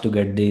starts to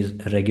get these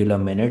regular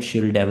minutes,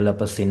 she'll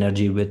develop a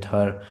synergy with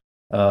her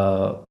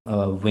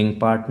wing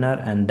partner,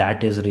 and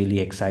that is really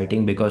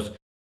exciting because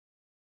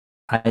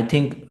I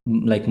think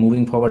like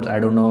moving forward, I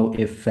don't know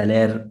if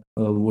Feller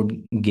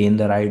would gain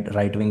the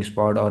right wing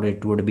spot, or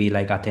it would be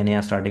like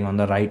Athenia starting on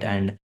the right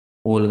and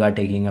Olga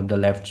taking up the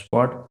left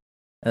spot.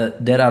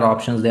 There are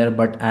options there,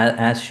 but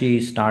as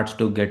she starts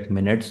to get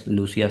minutes,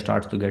 Lucia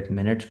starts to get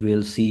minutes,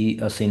 we'll see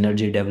a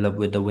synergy develop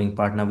with the wing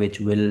partner, which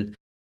will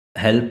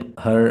help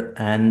her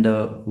and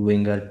the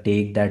winger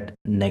take that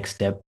next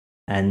step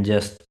and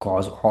just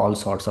cause all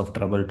sorts of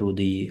trouble to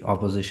the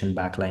opposition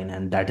backline,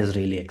 and that is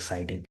really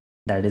exciting.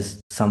 That is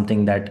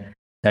something that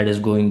is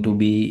going to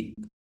be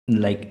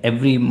like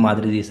every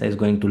Madridista is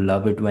going to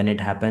love it when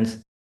it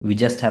happens. We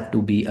just have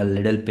to be a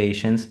little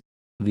patient.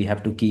 We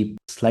have to keep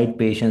slight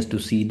patience to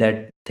see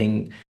that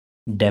thing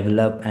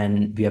develop,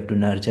 and we have to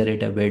nurture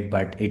it a bit,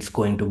 but it's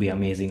going to be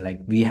amazing. Like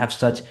we have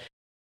such,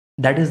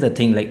 that is the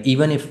thing, like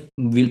even if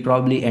we'll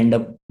probably end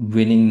up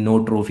winning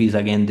no trophies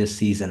again this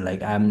season,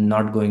 like I'm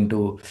not going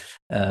to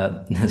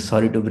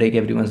sorry to break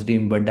everyone's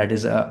dream, but that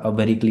is a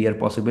very clear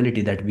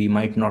possibility that we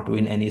might not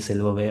win any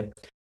silverware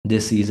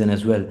this season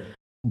as well.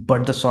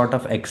 But the sort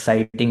of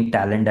exciting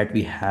talent that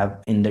we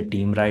have in the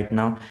team right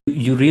now,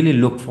 you really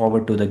look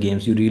forward to the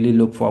games, you really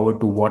look forward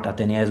to what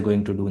Athenia is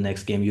going to do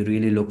next game, you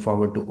really look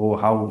forward to, oh,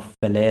 how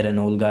Feller and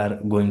Olga are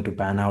going to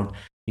pan out.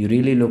 You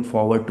really look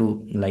forward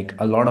to like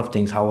a lot of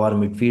things, how our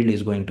midfield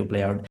is going to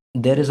play out.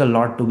 There is a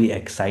lot to be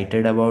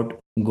excited about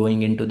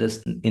going into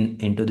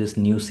into this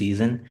new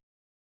season,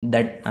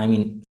 that I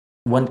mean,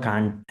 one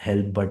can't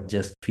help but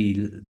just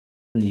feel,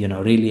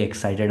 really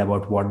excited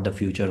about what the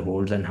future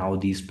holds and how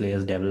these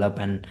players develop,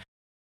 and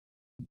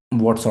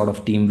what sort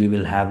of team we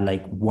will have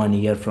like 1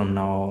 year from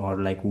now,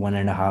 or like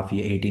 1.5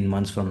 year, 18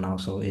 months from now.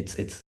 So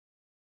it's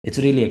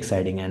really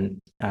exciting, and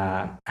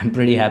I'm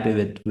pretty happy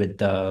with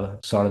the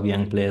sort of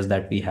young players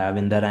that we have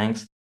in the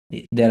ranks.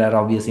 There are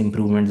obvious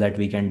improvements that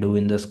we can do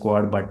in the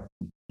squad, but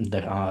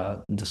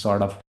the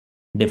sort of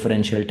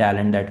differential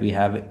talent that we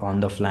have on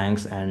the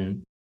flanks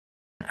and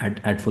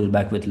at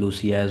fullback with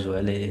Lucia as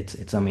well,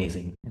 it's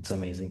amazing. It's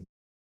amazing.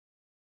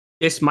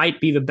 This might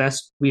be the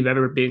best we've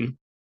ever been.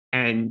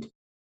 And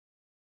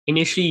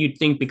initially, you'd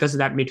think because of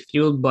that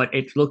midfield, but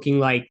it's looking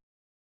like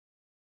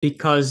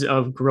because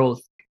of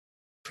growth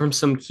from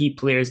some key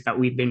players that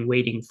we've been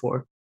waiting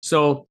for.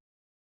 So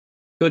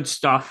good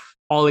stuff,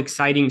 all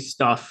exciting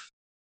stuff.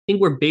 I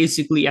think we're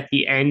basically at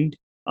the end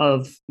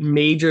of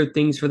major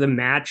things for the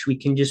match. We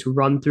can just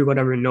run through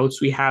whatever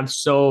notes we have.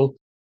 So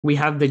we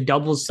have the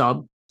double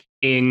sub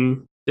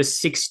in the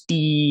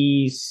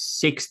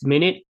 66th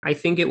minute, I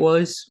think it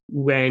was,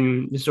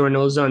 when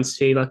Zornoza and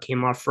Seva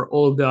came off for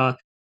Olga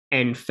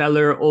and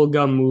Feller.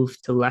 Olga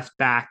moved to left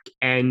back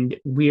and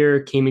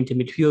Weir came into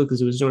midfield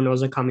because it was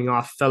Zornoza coming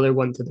off. Feller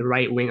went to the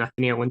right wing,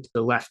 Athena went to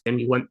the left, and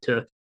we went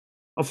to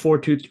a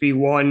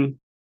 4-2-3-1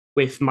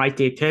 with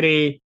Maite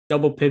Tere,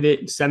 double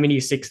pivot,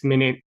 76th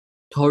minute.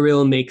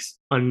 Toril makes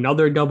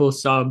another double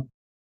sub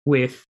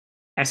with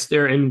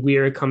Esther and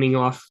Weir coming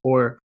off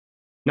for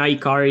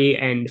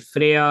Naikari and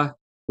Freya,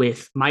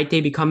 with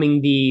Maite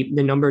becoming the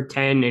number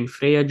 10 and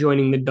Freya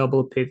joining the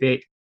double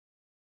pivot.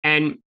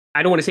 And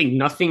I don't want to say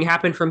nothing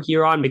happened from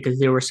here on because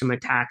there were some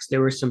attacks,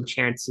 there were some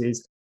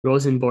chances.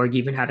 Rosenborg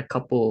even had a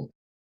couple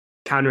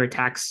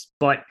counterattacks,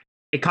 but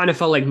it kind of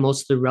felt like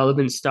most of the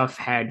relevant stuff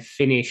had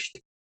finished.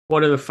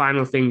 What are the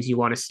final things you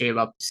want to say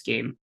about this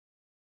game?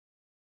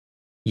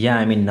 Yeah,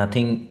 I mean,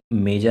 nothing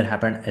major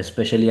happened,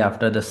 especially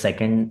after the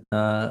second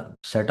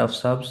set of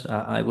subs,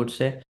 I would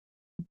say.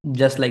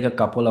 Just like a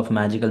couple of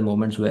magical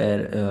moments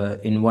where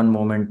in one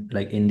moment,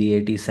 like in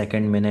the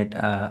 82nd minute,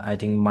 I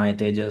think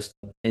Maite just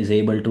is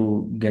able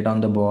to get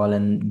on the ball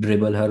and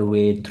dribble her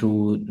way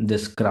through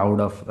this crowd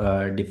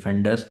of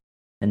defenders,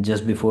 and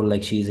just before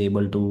like she's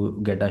able to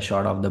get a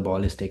shot off, the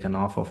ball is taken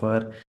off of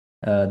her.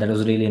 That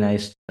was really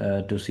nice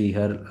to see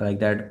her like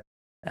that.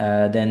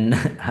 Then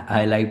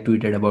I live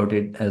tweeted about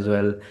it as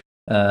well.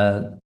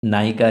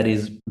 Naikar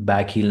is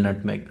back heel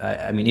nutmeg.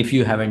 I mean, if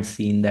you haven't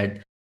seen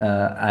that,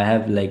 I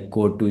have like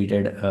quote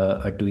tweeted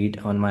a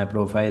tweet on my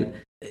profile.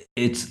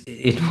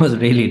 It was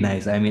really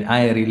nice. I mean,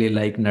 I really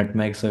like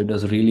nutmeg, so it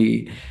was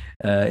really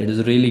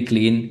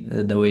clean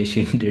the way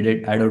she did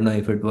it. I don't know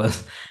if it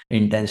was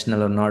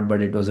intentional or not,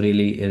 but it was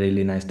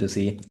really nice to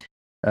see.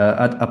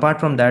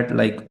 Apart from that,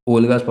 like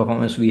Olga's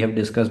performance, we have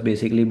discussed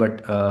basically,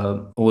 but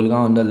Olga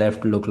on the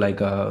left looked like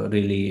a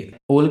really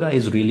Olga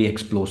is really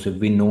explosive.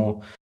 We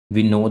know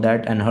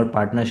that, and her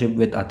partnership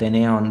with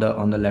Atenea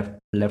on the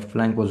left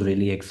flank was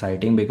really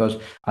exciting, because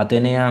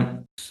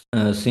Atenea,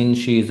 since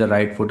she is a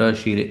right footer,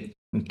 she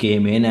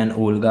came in, and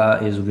Olga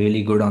is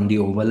really good on the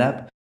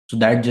overlap, so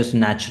that just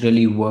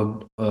naturally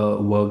worked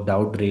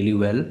out really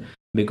well,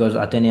 because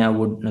Atenea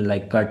would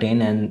like cut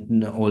in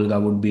and Olga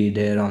would be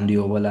there on the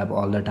overlap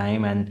all the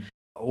time, and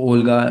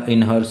Olga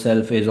in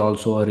herself is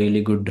also a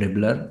really good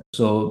dribbler,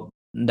 so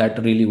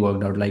that really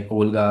worked out. Like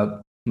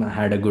Olga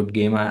had a good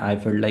game. I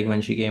felt like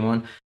when she came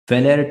on.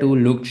 Feller too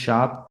looked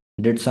sharp,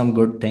 did some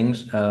good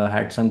things,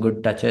 had some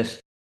good touches.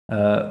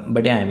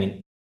 But yeah, I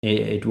mean,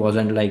 it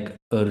wasn't like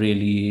a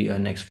really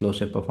an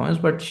explosive performance,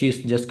 but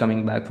she's just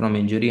coming back from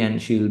injury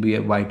and she'll be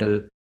a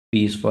vital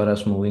piece for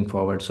us moving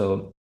forward.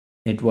 So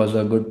It was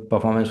a good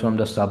performance from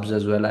the subs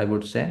as well, I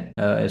would say,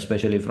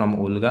 especially from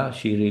Olga.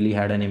 She really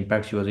had an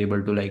impact. She was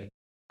able to like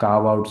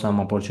carve out some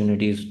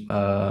opportunities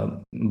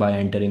by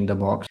entering the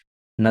box.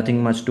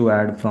 Nothing much to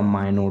add from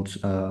my notes,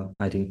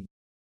 I think.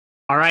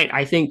 All right,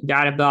 I think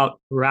that about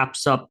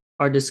wraps up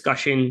our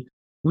discussion.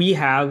 We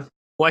have a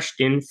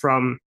question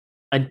from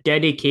a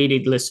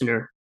dedicated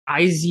listener,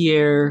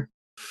 Izier5,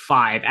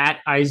 at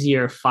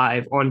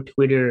Izier5 on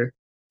Twitter.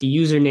 The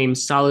username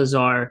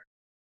Salazar,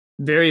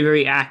 very,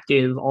 very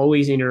active,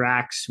 always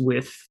interacts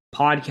with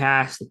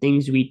podcasts, the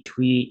things we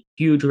tweet,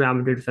 huge Real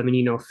Madrid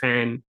Femenino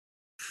fan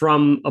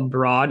from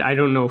abroad. I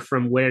don't know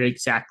from where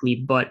exactly,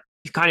 but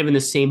he's kind of in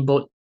the same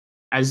boat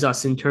as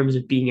us in terms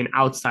of being an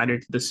outsider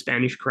to the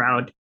Spanish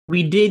crowd.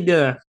 We did,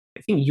 I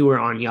think you were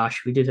on,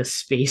 Yash. We did a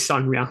space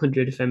on Real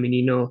Madrid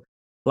Femenino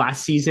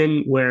last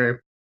season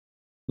where,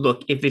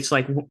 look, if it's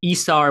like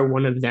Isa or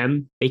one of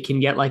them, they can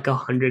get like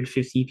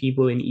 150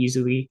 people in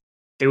easily.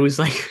 There was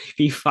like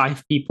maybe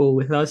 5 people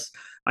with us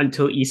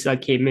until Isa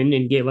came in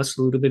and gave us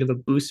a little bit of a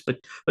boost. But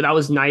that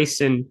was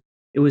nice, and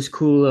it was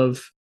cool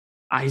of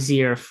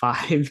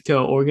Izier5 to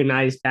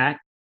organize that.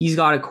 He's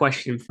got a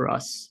question for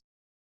us,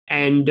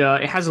 and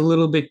it has a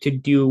little bit to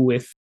do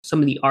with some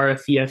of the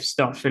RFEF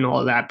stuff and all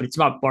of that, but it's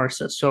about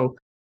Barca. So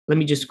let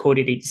me just quote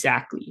it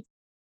exactly.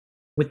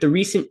 With the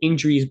recent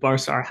injuries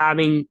Barca are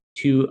having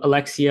to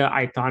Alexia,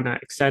 Aitana,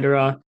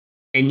 etc.,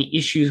 and the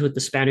issues with the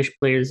Spanish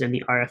players and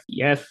the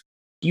RFEF,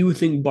 do you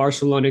think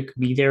Barcelona could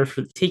be there for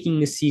the taking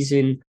this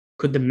season?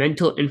 Could the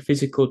mental and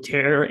physical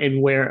tear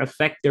and wear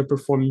affect their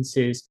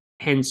performances,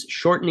 hence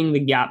shortening the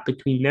gap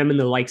between them and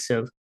the likes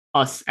of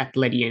us,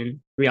 Atleti and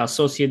Real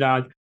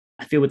Sociedad?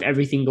 I feel with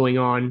everything going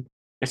on,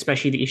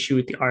 especially the issue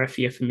with the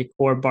RFEF and the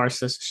core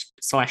Barca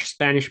slash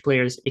Spanish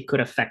players, it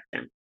could affect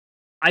them.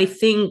 I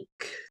think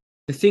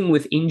the thing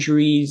with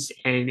injuries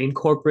and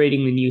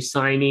incorporating the new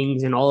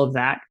signings and all of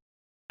that,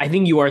 I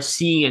think you are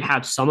seeing it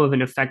have some of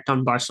an effect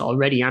on Barca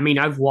already. I mean,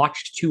 I've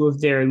watched 2 of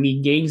their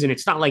league games, and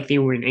it's not like they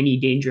were in any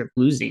danger of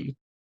losing,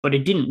 but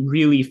it didn't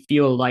really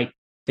feel like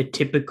the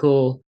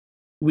typical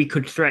we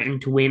could threaten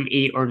to win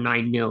 8 or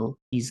 9-0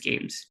 these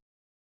games.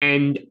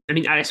 And I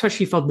mean, I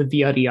especially felt the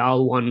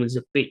Villarreal one was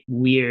a bit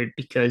weird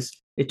because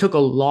it took a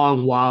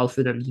long while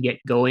for them to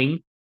get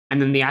going.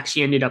 And then they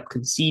actually ended up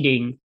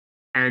conceding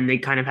and they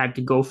kind of had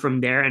to go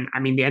from there. And I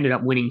mean, they ended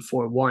up winning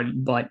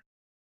 4-1, but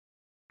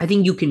I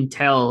think you can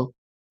tell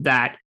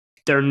that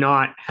they're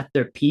not at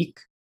their peak.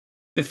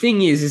 The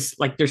thing is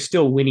like they're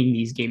still winning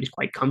these games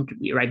quite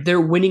comfortably, right? They're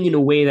winning in a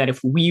way that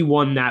if we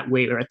won that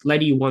way or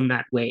Atleti won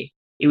that way,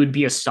 it would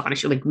be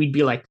astonishing. Like we'd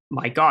be like,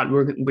 my God,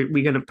 we're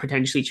going to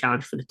potentially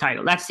challenge for the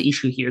title. That's the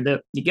issue here.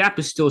 The gap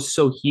is still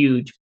so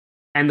huge,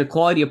 and the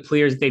quality of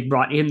players they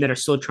brought in that are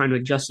still trying to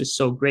adjust is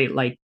so great.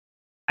 Like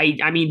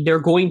I mean,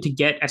 they're going to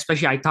get,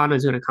 especially Aitana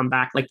is going to come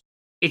back. Like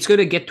it's going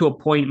to get to a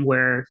point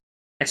where,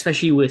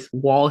 especially with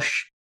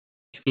Walsh,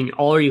 I mean,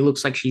 already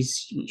looks like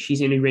she's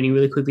integrating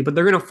really quickly, but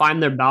they're going to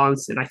find their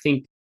balance. And I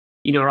think,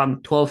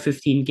 around 12,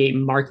 15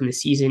 game mark in the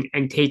season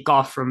and take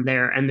off from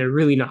there. And they're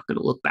really not going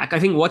to look back. I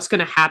think what's going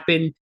to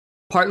happen,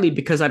 partly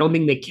because I don't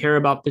think they care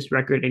about this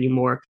record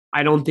anymore.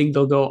 I don't think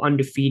they'll go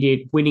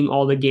undefeated, winning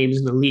all the games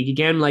in the league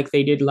again like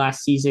they did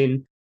last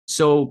season.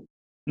 So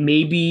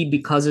maybe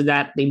because of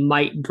that, they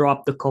might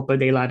drop the Copa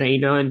de la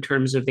Reina in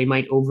terms of they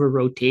might over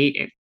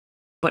rotate,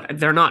 but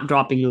they're not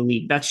dropping the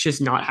league. That's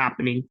just not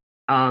happening,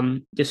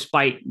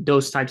 despite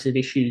those types of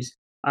issues.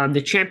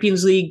 The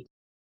Champions League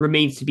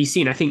remains to be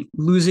seen. I think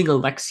losing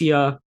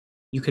Alexia,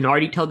 you can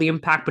already tell the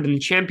impact, but in the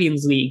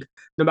Champions League,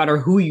 no matter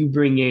who you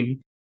bring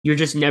in, you're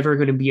just never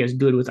going to be as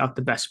good without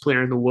the best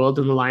player in the world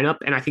in the lineup.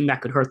 And I think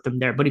that could hurt them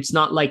there. But it's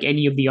not like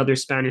any of the other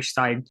Spanish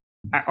sides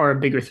are a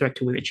bigger threat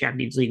to win the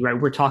Champions League, right?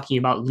 We're talking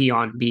about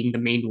Lyon being the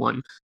main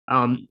one,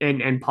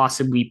 and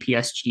possibly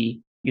PSG,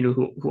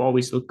 who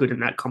always look good in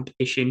that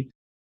competition.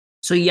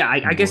 So yeah,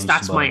 I guess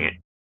that's my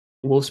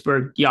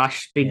Wolfsburg.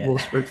 Yash, big Yeah.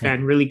 Wolfsburg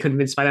fan, really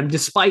convinced by them,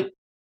 despite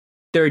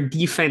their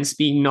defense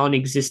being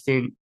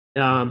non-existent.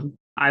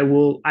 I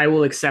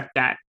will accept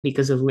that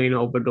because of Lena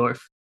Oberdorf.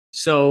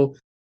 So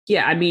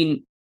yeah, I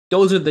mean,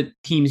 those are the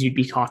teams you'd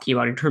be talking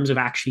about in terms of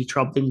actually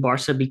troubling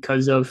Barca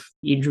because of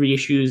injury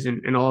issues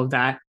and all of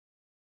that.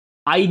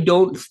 I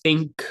don't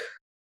think,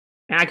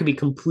 and I could be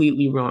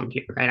completely wrong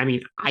here, right? I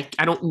mean, I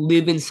don't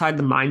live inside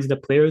the minds of the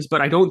players,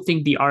 but I don't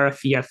think the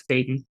RFEF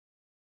thing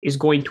is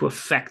going to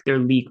affect their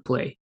league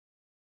play.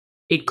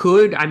 It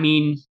could. I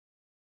mean,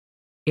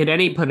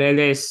 Irene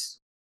Paredes,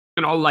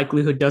 in all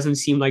likelihood, doesn't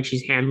seem like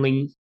she's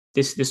handling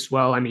this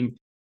well. I mean,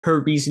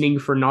 her reasoning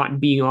for not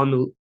being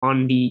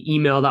on the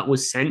email that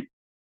was sent,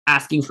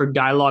 asking for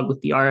dialogue with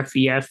the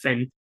RFEF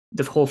and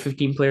the whole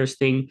 15 players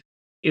thing,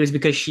 it was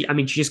because she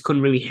just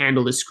couldn't really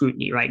handle the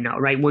scrutiny right now,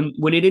 right?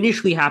 When it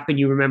initially happened,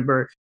 you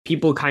remember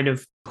people kind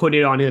of put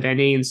it on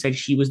Irene and said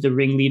she was the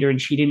ringleader,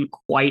 and she didn't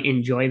quite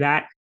enjoy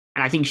that.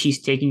 And I think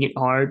she's taking it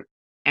hard.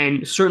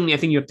 And certainly, I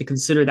think you have to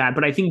consider that.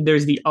 But I think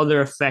there's the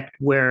other effect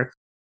where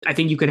I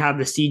think you could have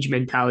the siege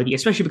mentality,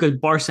 especially because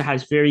Barca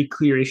has very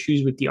clear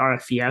issues with the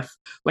RFEF.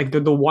 Like they're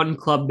the one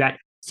club that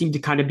seemed to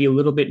kind of be a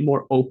little bit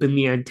more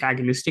openly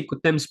antagonistic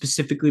with them,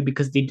 specifically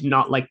because they did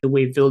not like the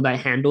way Vilda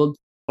handled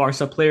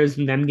Barca players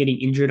and them getting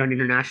injured on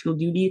international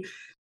duty.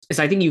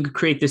 So I think you could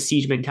create this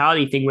siege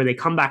mentality thing where they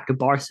come back to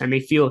Barca and they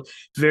feel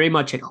very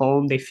much at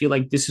home. They feel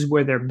like this is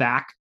where they're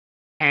back.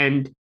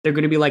 And they're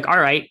going to be like, all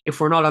right, if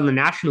we're not on the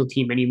national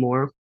team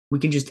anymore, we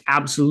can just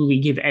absolutely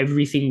give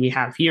everything we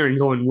have here and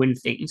go and win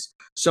things.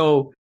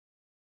 So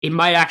it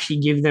might actually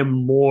give them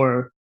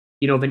more,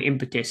 of an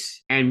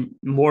impetus and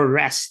more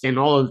rest and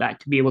all of that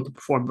to be able to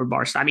perform for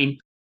Barca. I mean,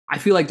 I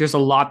feel like there's a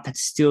lot that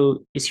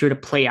still is here to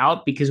play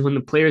out because when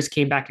the players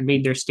came back and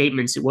made their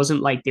statements, it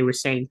wasn't like they were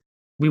saying,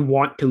 we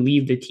want to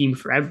leave the team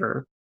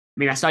forever. I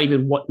mean, that's not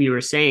even what we were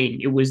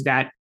saying. It was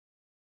that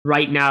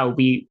right now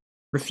we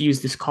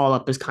refuse this call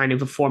up as kind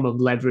of a form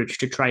of leverage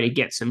to try to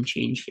get some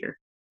change here.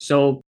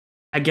 So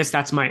I guess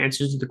that's my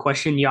answers to the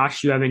question.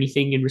 Yash, you have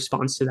anything in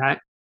response to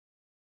that?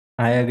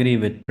 I agree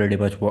with pretty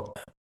much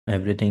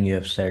everything you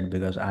have said,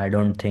 because I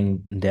don't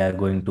think they are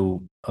going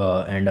to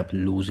end up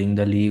losing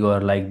the league,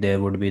 or like there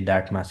would be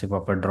that massive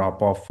of a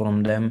drop off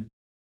from them.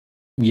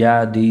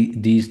 Yeah,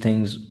 these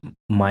things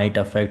might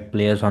affect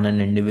players on an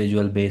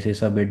individual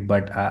basis a bit,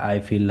 but I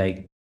feel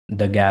like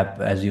the gap,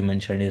 as you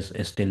mentioned, is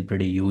still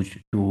pretty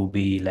huge to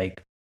be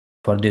like,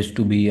 for this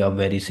to be a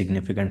very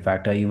significant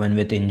factor. Even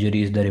with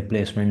injuries, the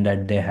replacement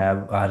that they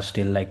have are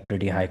still like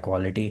pretty high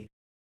quality.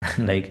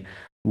 Like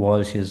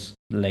Walsh is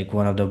like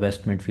one of the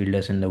best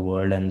midfielders in the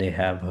world, and they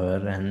have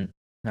her. And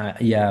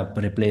yeah,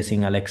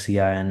 replacing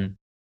Alexia and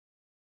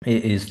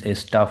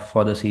is tough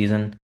for the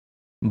season,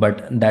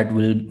 but that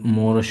will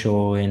more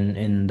show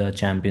in the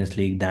Champions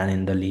League than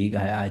in the league.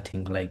 I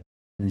think like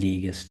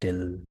league is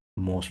still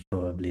most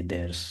probably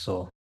theirs.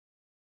 So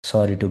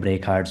sorry to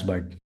break hearts,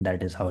 but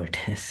that is how it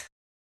is.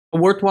 A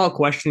worthwhile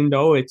question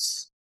though.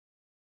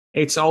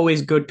 It's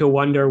always good to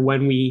wonder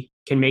when we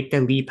can make the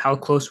leap, how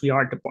close we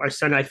are to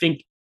Barca. And I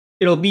think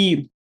it'll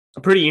be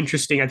pretty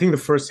interesting. I think the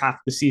first half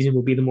of the season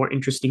will be the more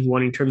interesting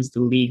one in terms of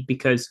the league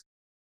because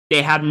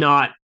they have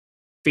not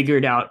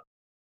figured out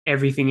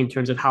everything in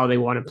terms of how they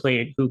want to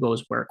play and who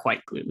goes where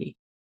quite clearly.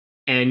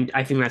 And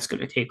I think that's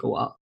going to take a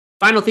while.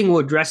 Final thing we'll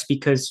address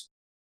because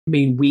I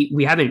mean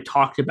we haven't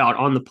talked about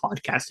on the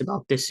podcast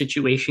about this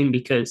situation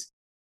because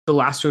the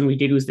last one we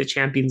did was the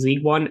Champions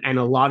League one, and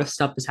a lot of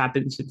stuff has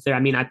happened since there. I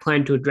mean, I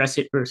plan to address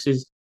it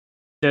versus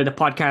the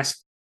podcast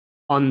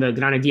on the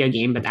Granadilla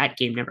game, but that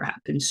game never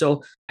happened.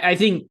 So I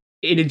think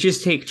it'd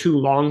just take too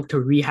long to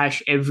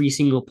rehash every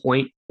single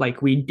point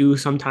like we do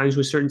sometimes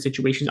with certain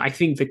situations. I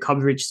think the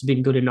coverage has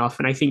been good enough.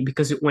 And I think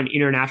because it went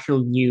international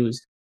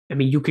news, I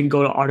mean, you can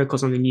go to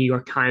articles on the New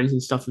York Times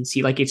and stuff and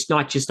see like it's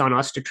not just on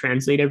us to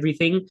translate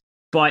everything.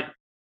 But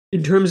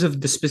in terms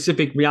of the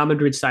specific Real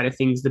Madrid side of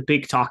things, the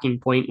big talking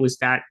point was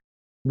that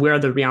where are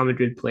the Real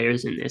Madrid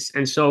players in this?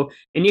 And so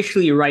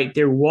initially, right,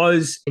 there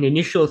was an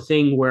initial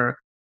thing where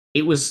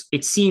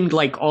it seemed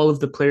like all of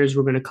the players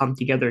were going to come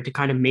together to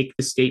kind of make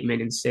the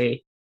statement and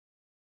say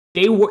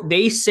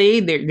they say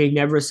they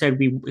never said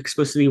we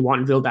explicitly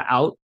want Vilda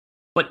out,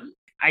 but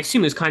I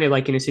assume it's kind of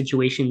like in a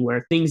situation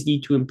where things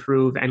need to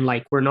improve and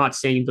like we're not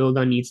saying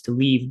Vilda needs to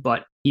leave,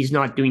 but he's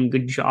not doing a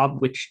good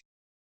job, which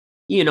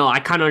I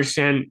kind of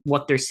understand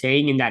what they're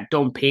saying and that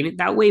don't paint it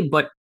that way,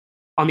 but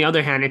on the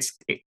other hand, it's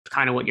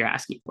kind of what you're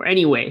asking for.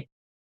 Anyway,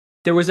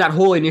 there was that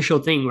whole initial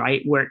thing,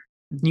 right, where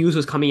news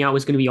was coming out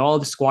was going to be all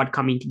the squad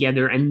coming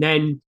together, and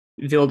then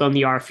Vilda on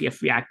the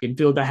RFEF reacted.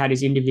 Vilda had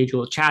his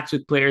individual chats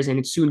with players, and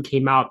it soon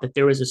came out that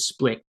there was a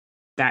split.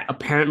 That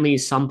apparently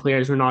some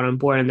players were not on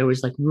board, and there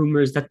was like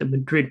rumors that the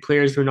Madrid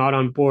players were not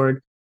on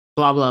board.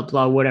 Blah blah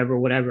blah, whatever,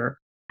 whatever.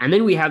 And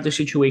then we have the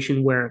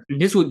situation where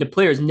the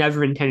players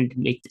never intended to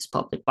make this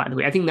public. By the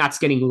way, I think that's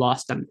getting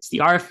lost on this. The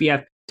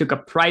RFEF took a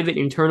private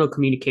internal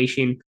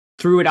communication,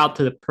 threw it out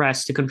to the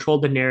press to control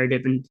the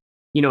narrative, and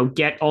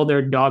get all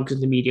their dogs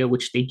in the media,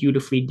 which they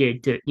dutifully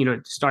did to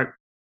start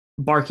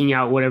barking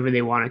out whatever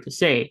they wanted to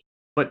say.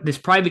 But this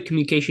private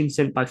communication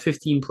sent by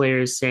 15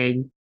 players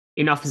saying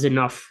enough is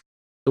enough.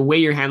 The way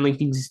you're handling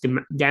things is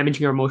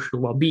damaging our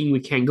emotional well-being. We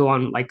can't go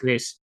on like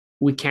this.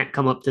 We can't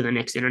come up to the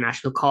next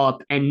international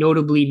call-up. And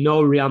notably,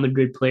 no Real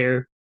Madrid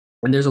player,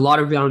 and there's a lot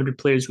of Real Madrid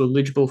players who are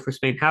eligible for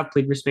Spain, have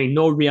played for Spain.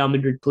 No Real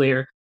Madrid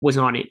player was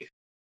on it.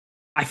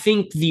 I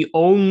think the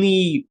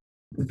only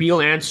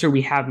real answer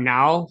we have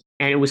now,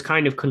 and it was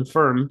kind of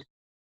confirmed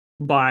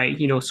by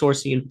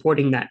sourcing and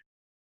reporting that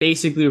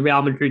basically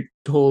Real Madrid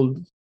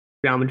told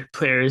Real Madrid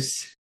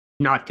players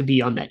not to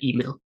be on that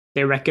email.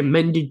 They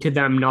recommended to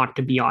them not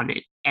to be on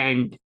it.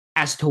 And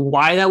as to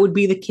why that would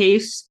be the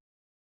case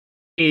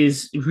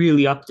is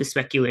really up to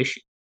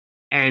speculation.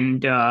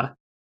 And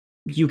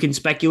you can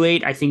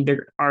speculate. I think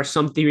there are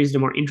some theories that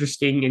are more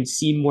interesting and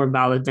seem more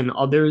valid than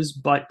others,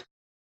 but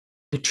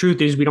the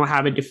truth is we don't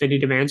have a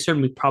definitive answer,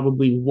 and we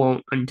probably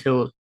won't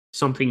until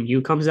something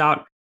new comes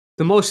out.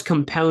 The most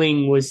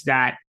compelling was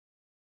that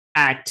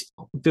at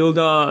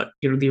Vilda,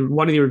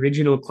 one of the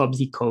original clubs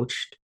he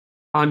coached,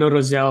 Ana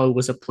Rosell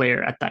was a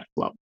player at that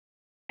club.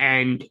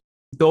 And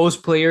those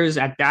players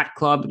at that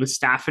club, the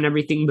staff and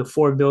everything,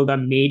 before Vilda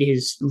made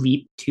his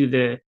leap to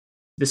the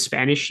the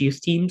Spanish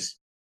youth teams,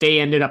 they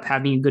ended up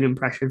having a good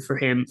impression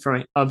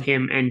of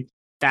him, and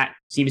that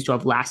seems to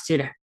have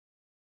lasted.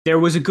 There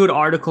was a good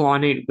article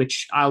on it,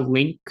 which I'll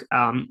link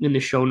in the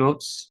show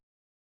notes,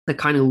 that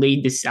kind of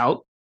laid this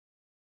out.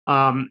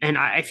 And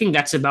I think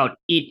that's about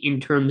it in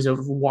terms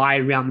of why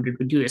Real Madrid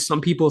would do this.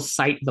 Some people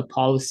cite the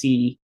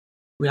policy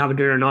Real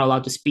Madrid are not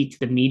allowed to speak to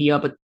the media,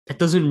 but that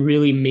doesn't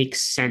really make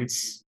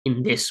sense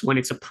in this when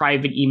it's a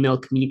private email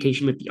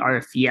communication with the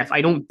RFEF.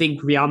 I don't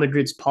think Real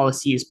Madrid's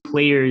policy is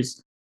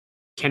players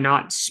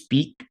cannot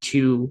speak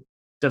to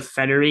the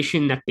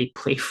federation that they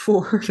play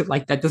for.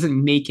 Like that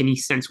doesn't make any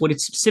sense. What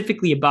it's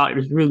specifically about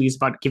is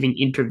about giving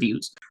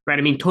interviews, right?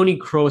 I mean, Tony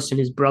Kroos and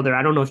his brother.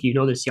 I don't know if you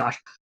know this, Yash.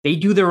 They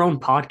do their own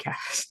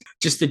podcast.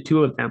 Just the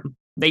two of them.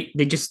 They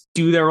just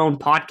do their own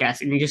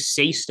podcast and they just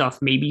say stuff.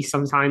 Maybe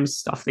sometimes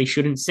stuff they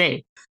shouldn't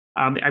say.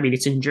 I mean,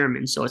 it's in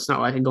German, so it's not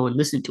like I go and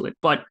listen to it.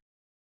 But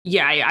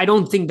yeah, I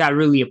don't think that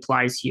really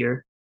applies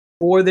here.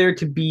 For there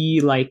to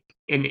be like,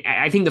 and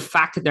I think the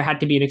fact that there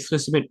had to be an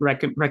explicit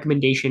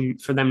recommendation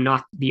for them not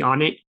to be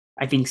on it,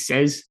 I think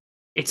says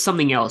it's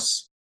something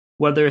else.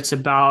 Whether it's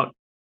about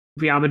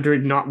Real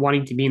Madrid not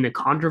wanting to be in the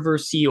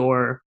controversy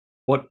or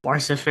what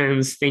Barca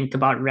fans think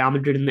about Real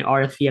Madrid and the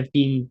RFEF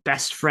being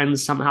best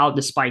friends somehow,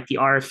 despite the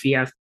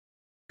RFEF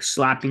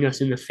slapping us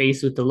in the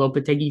face with the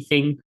Lopetegui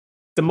thing.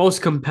 The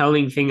most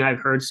compelling thing I've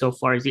heard so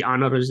far is the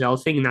Ana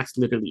Rosell thing, and that's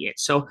literally it.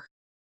 So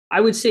I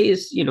would say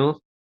is,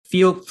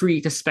 feel free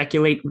to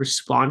speculate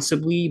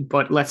responsibly,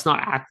 but let's not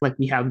act like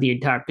we have the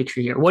entire picture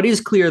here. What is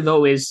clear,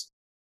 though, is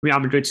Real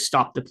Madrid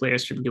stopped the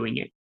players from doing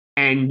it.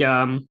 And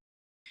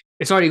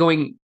it's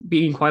already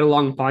being quite a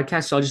long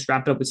podcast, so I'll just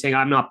wrap it up with saying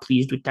I'm not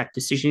pleased with that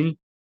decision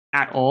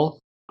at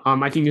all.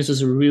 I think this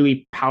is a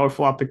really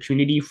powerful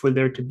opportunity for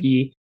there to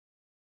be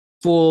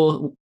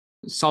full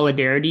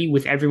solidarity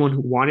with everyone who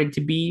wanted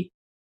to be,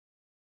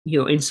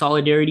 in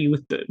solidarity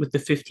with the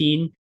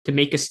 15 to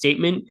make a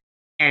statement.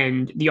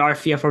 And the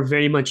RFEF are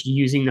very much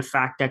using the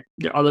fact that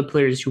there are other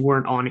players who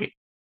weren't on it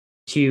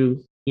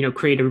to,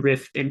 create a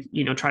rift and,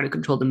 try to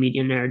control the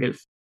media narrative.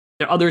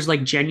 There are others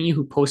like Jenny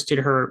who posted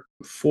her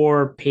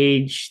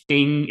 4-page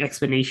thing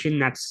explanation.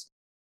 That's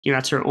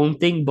her own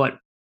thing, but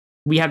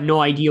we have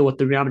no idea what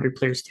the Real Madrid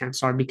players'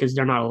 stance are because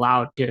they're not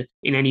allowed to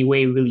in any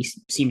way really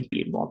seem to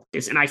be involved with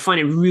this. And I find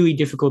it really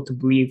difficult to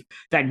believe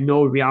that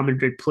no Real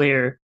Madrid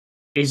player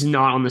is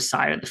not on the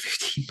side of the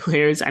 15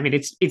 players. I mean,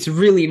 it's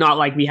really not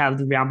like we have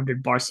the Real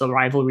Madrid Barca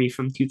rivalry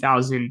from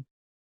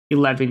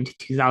 2011 to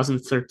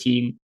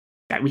 2013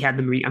 that we had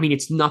them. I mean,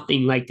 it's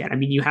nothing like that. I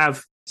mean, you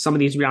have some of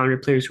these Real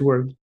Madrid players who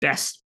are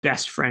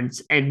best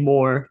friends and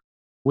more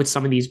with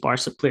some of these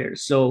Barca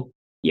players. So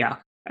yeah,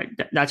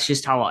 that's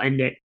just how I'll end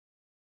it.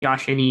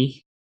 Josh,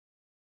 any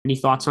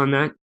thoughts on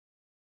that?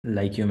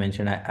 Like you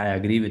mentioned, I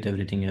agree with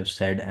everything you've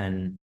said,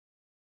 and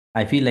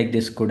I feel like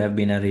this could have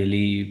been a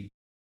really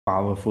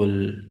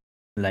powerful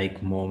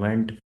like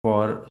moment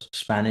for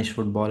Spanish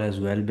football as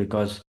well,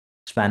 because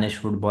Spanish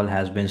football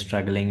has been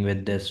struggling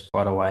with this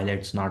for a while.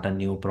 It's not a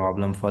new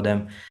problem for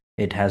them.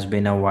 It has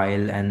been a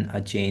while, and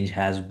a change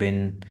has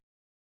been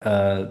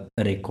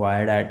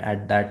required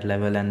at that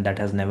level, and that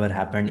has never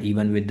happened.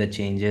 Even with the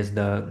changes,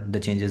 the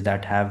changes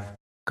that have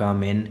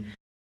come in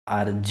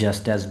are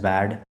just as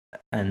bad,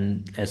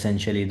 and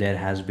essentially there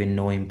has been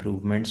no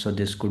improvement. So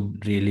this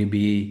could really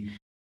be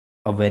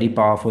a very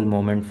powerful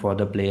moment for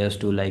the players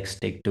to like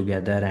stick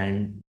together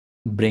and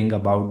bring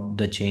about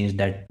the change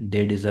that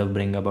they deserve,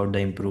 bring about the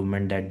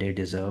improvement that they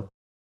deserve.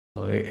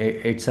 So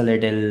it's a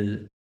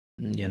little,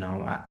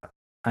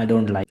 I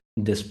don't like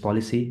this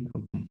policy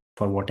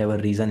for whatever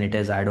reason it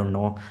is. I don't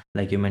know.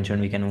 Like you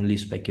mentioned, we can only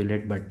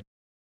speculate, but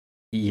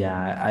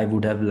yeah, I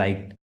would have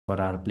liked for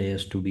our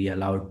players to be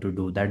allowed to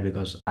do that,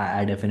 because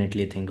I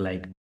definitely think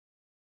like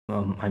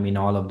I mean,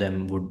 all of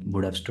them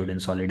would have stood in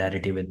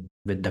solidarity with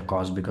the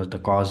cause, because the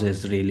cause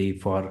is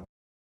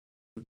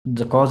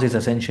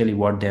essentially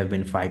what they have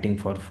been fighting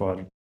for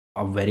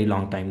a very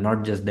long time.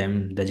 Not just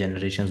them, the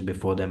generations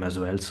before them as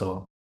well.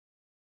 So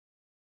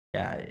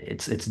yeah,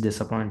 it's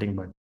disappointing,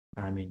 but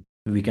I mean,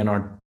 we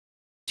cannot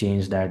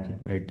change that.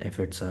 If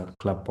it's a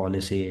club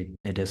policy,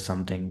 it is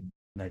something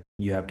that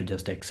you have to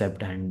just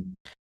accept, and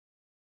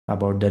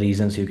about the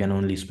reasons you can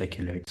only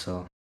speculate.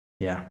 So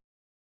yeah.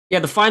 Yeah,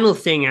 the final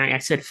thing, I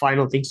said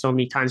final thing so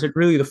many times, but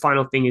really the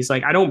final thing is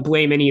like, I don't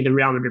blame any of the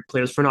Real Madrid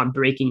players for not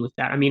breaking with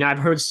that. I mean, I've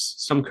heard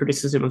some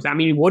criticism of that. I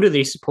mean, what are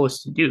they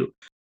supposed to do?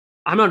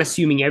 I'm not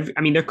assuming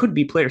I mean, there could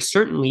be players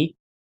certainly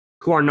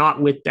who are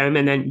not with them,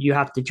 and then you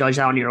have to judge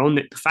that on your own.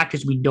 The fact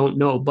is, we don't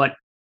know, but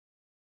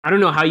I don't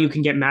know how you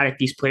can get mad at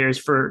these players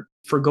for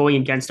going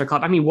against their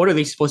club. I mean, what are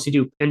they supposed to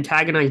do?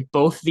 Antagonize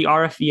both the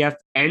RFEF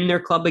and their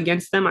club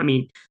against them? I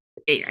mean,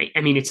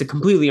 it's a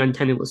completely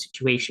untenable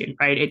situation,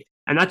 right?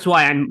 And that's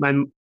why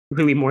I'm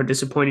really more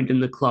disappointed in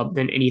the club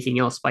than anything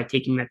else by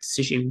taking that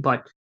decision.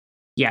 But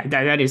yeah,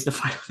 that is the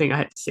final thing I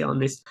had to say on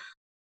this.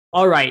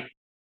 All right,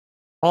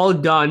 all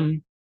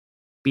done.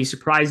 Be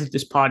surprised if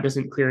this pod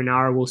doesn't clear an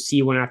hour. We'll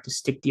see when I have to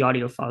stick the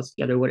audio files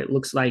together, what it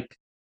looks like.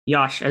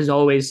 Yash, as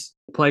always,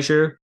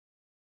 pleasure.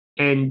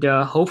 And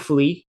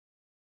hopefully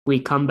we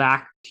come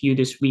back to you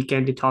this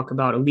weekend to talk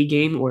about a league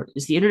game, or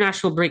is the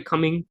international break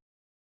coming?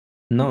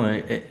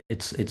 No,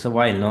 it's a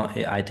while. No,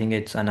 I think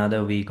it's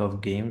another week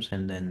of games,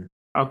 and then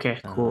Okay,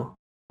 uh, cool.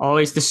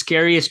 Always the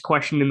scariest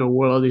question in the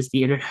world, is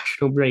the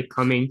international break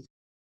coming?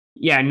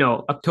 Yeah,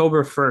 no,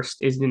 October 1st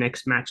is the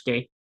next match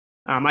day.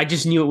 I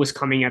just knew it was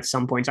coming at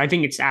some points. I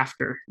think it's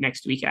after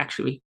next week,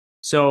 actually.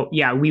 So,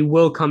 yeah, we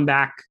will come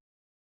back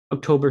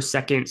October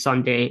 2nd,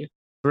 Sunday,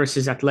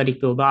 versus Athletic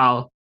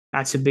Bilbao.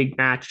 That's a big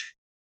match.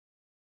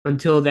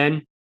 Until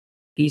then,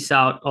 peace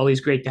out.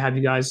 Always great to have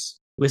you guys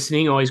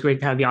listening. Always great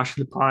to have Yash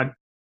in the pod.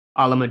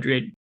 A la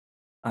Madrid.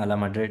 a la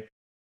Madrid.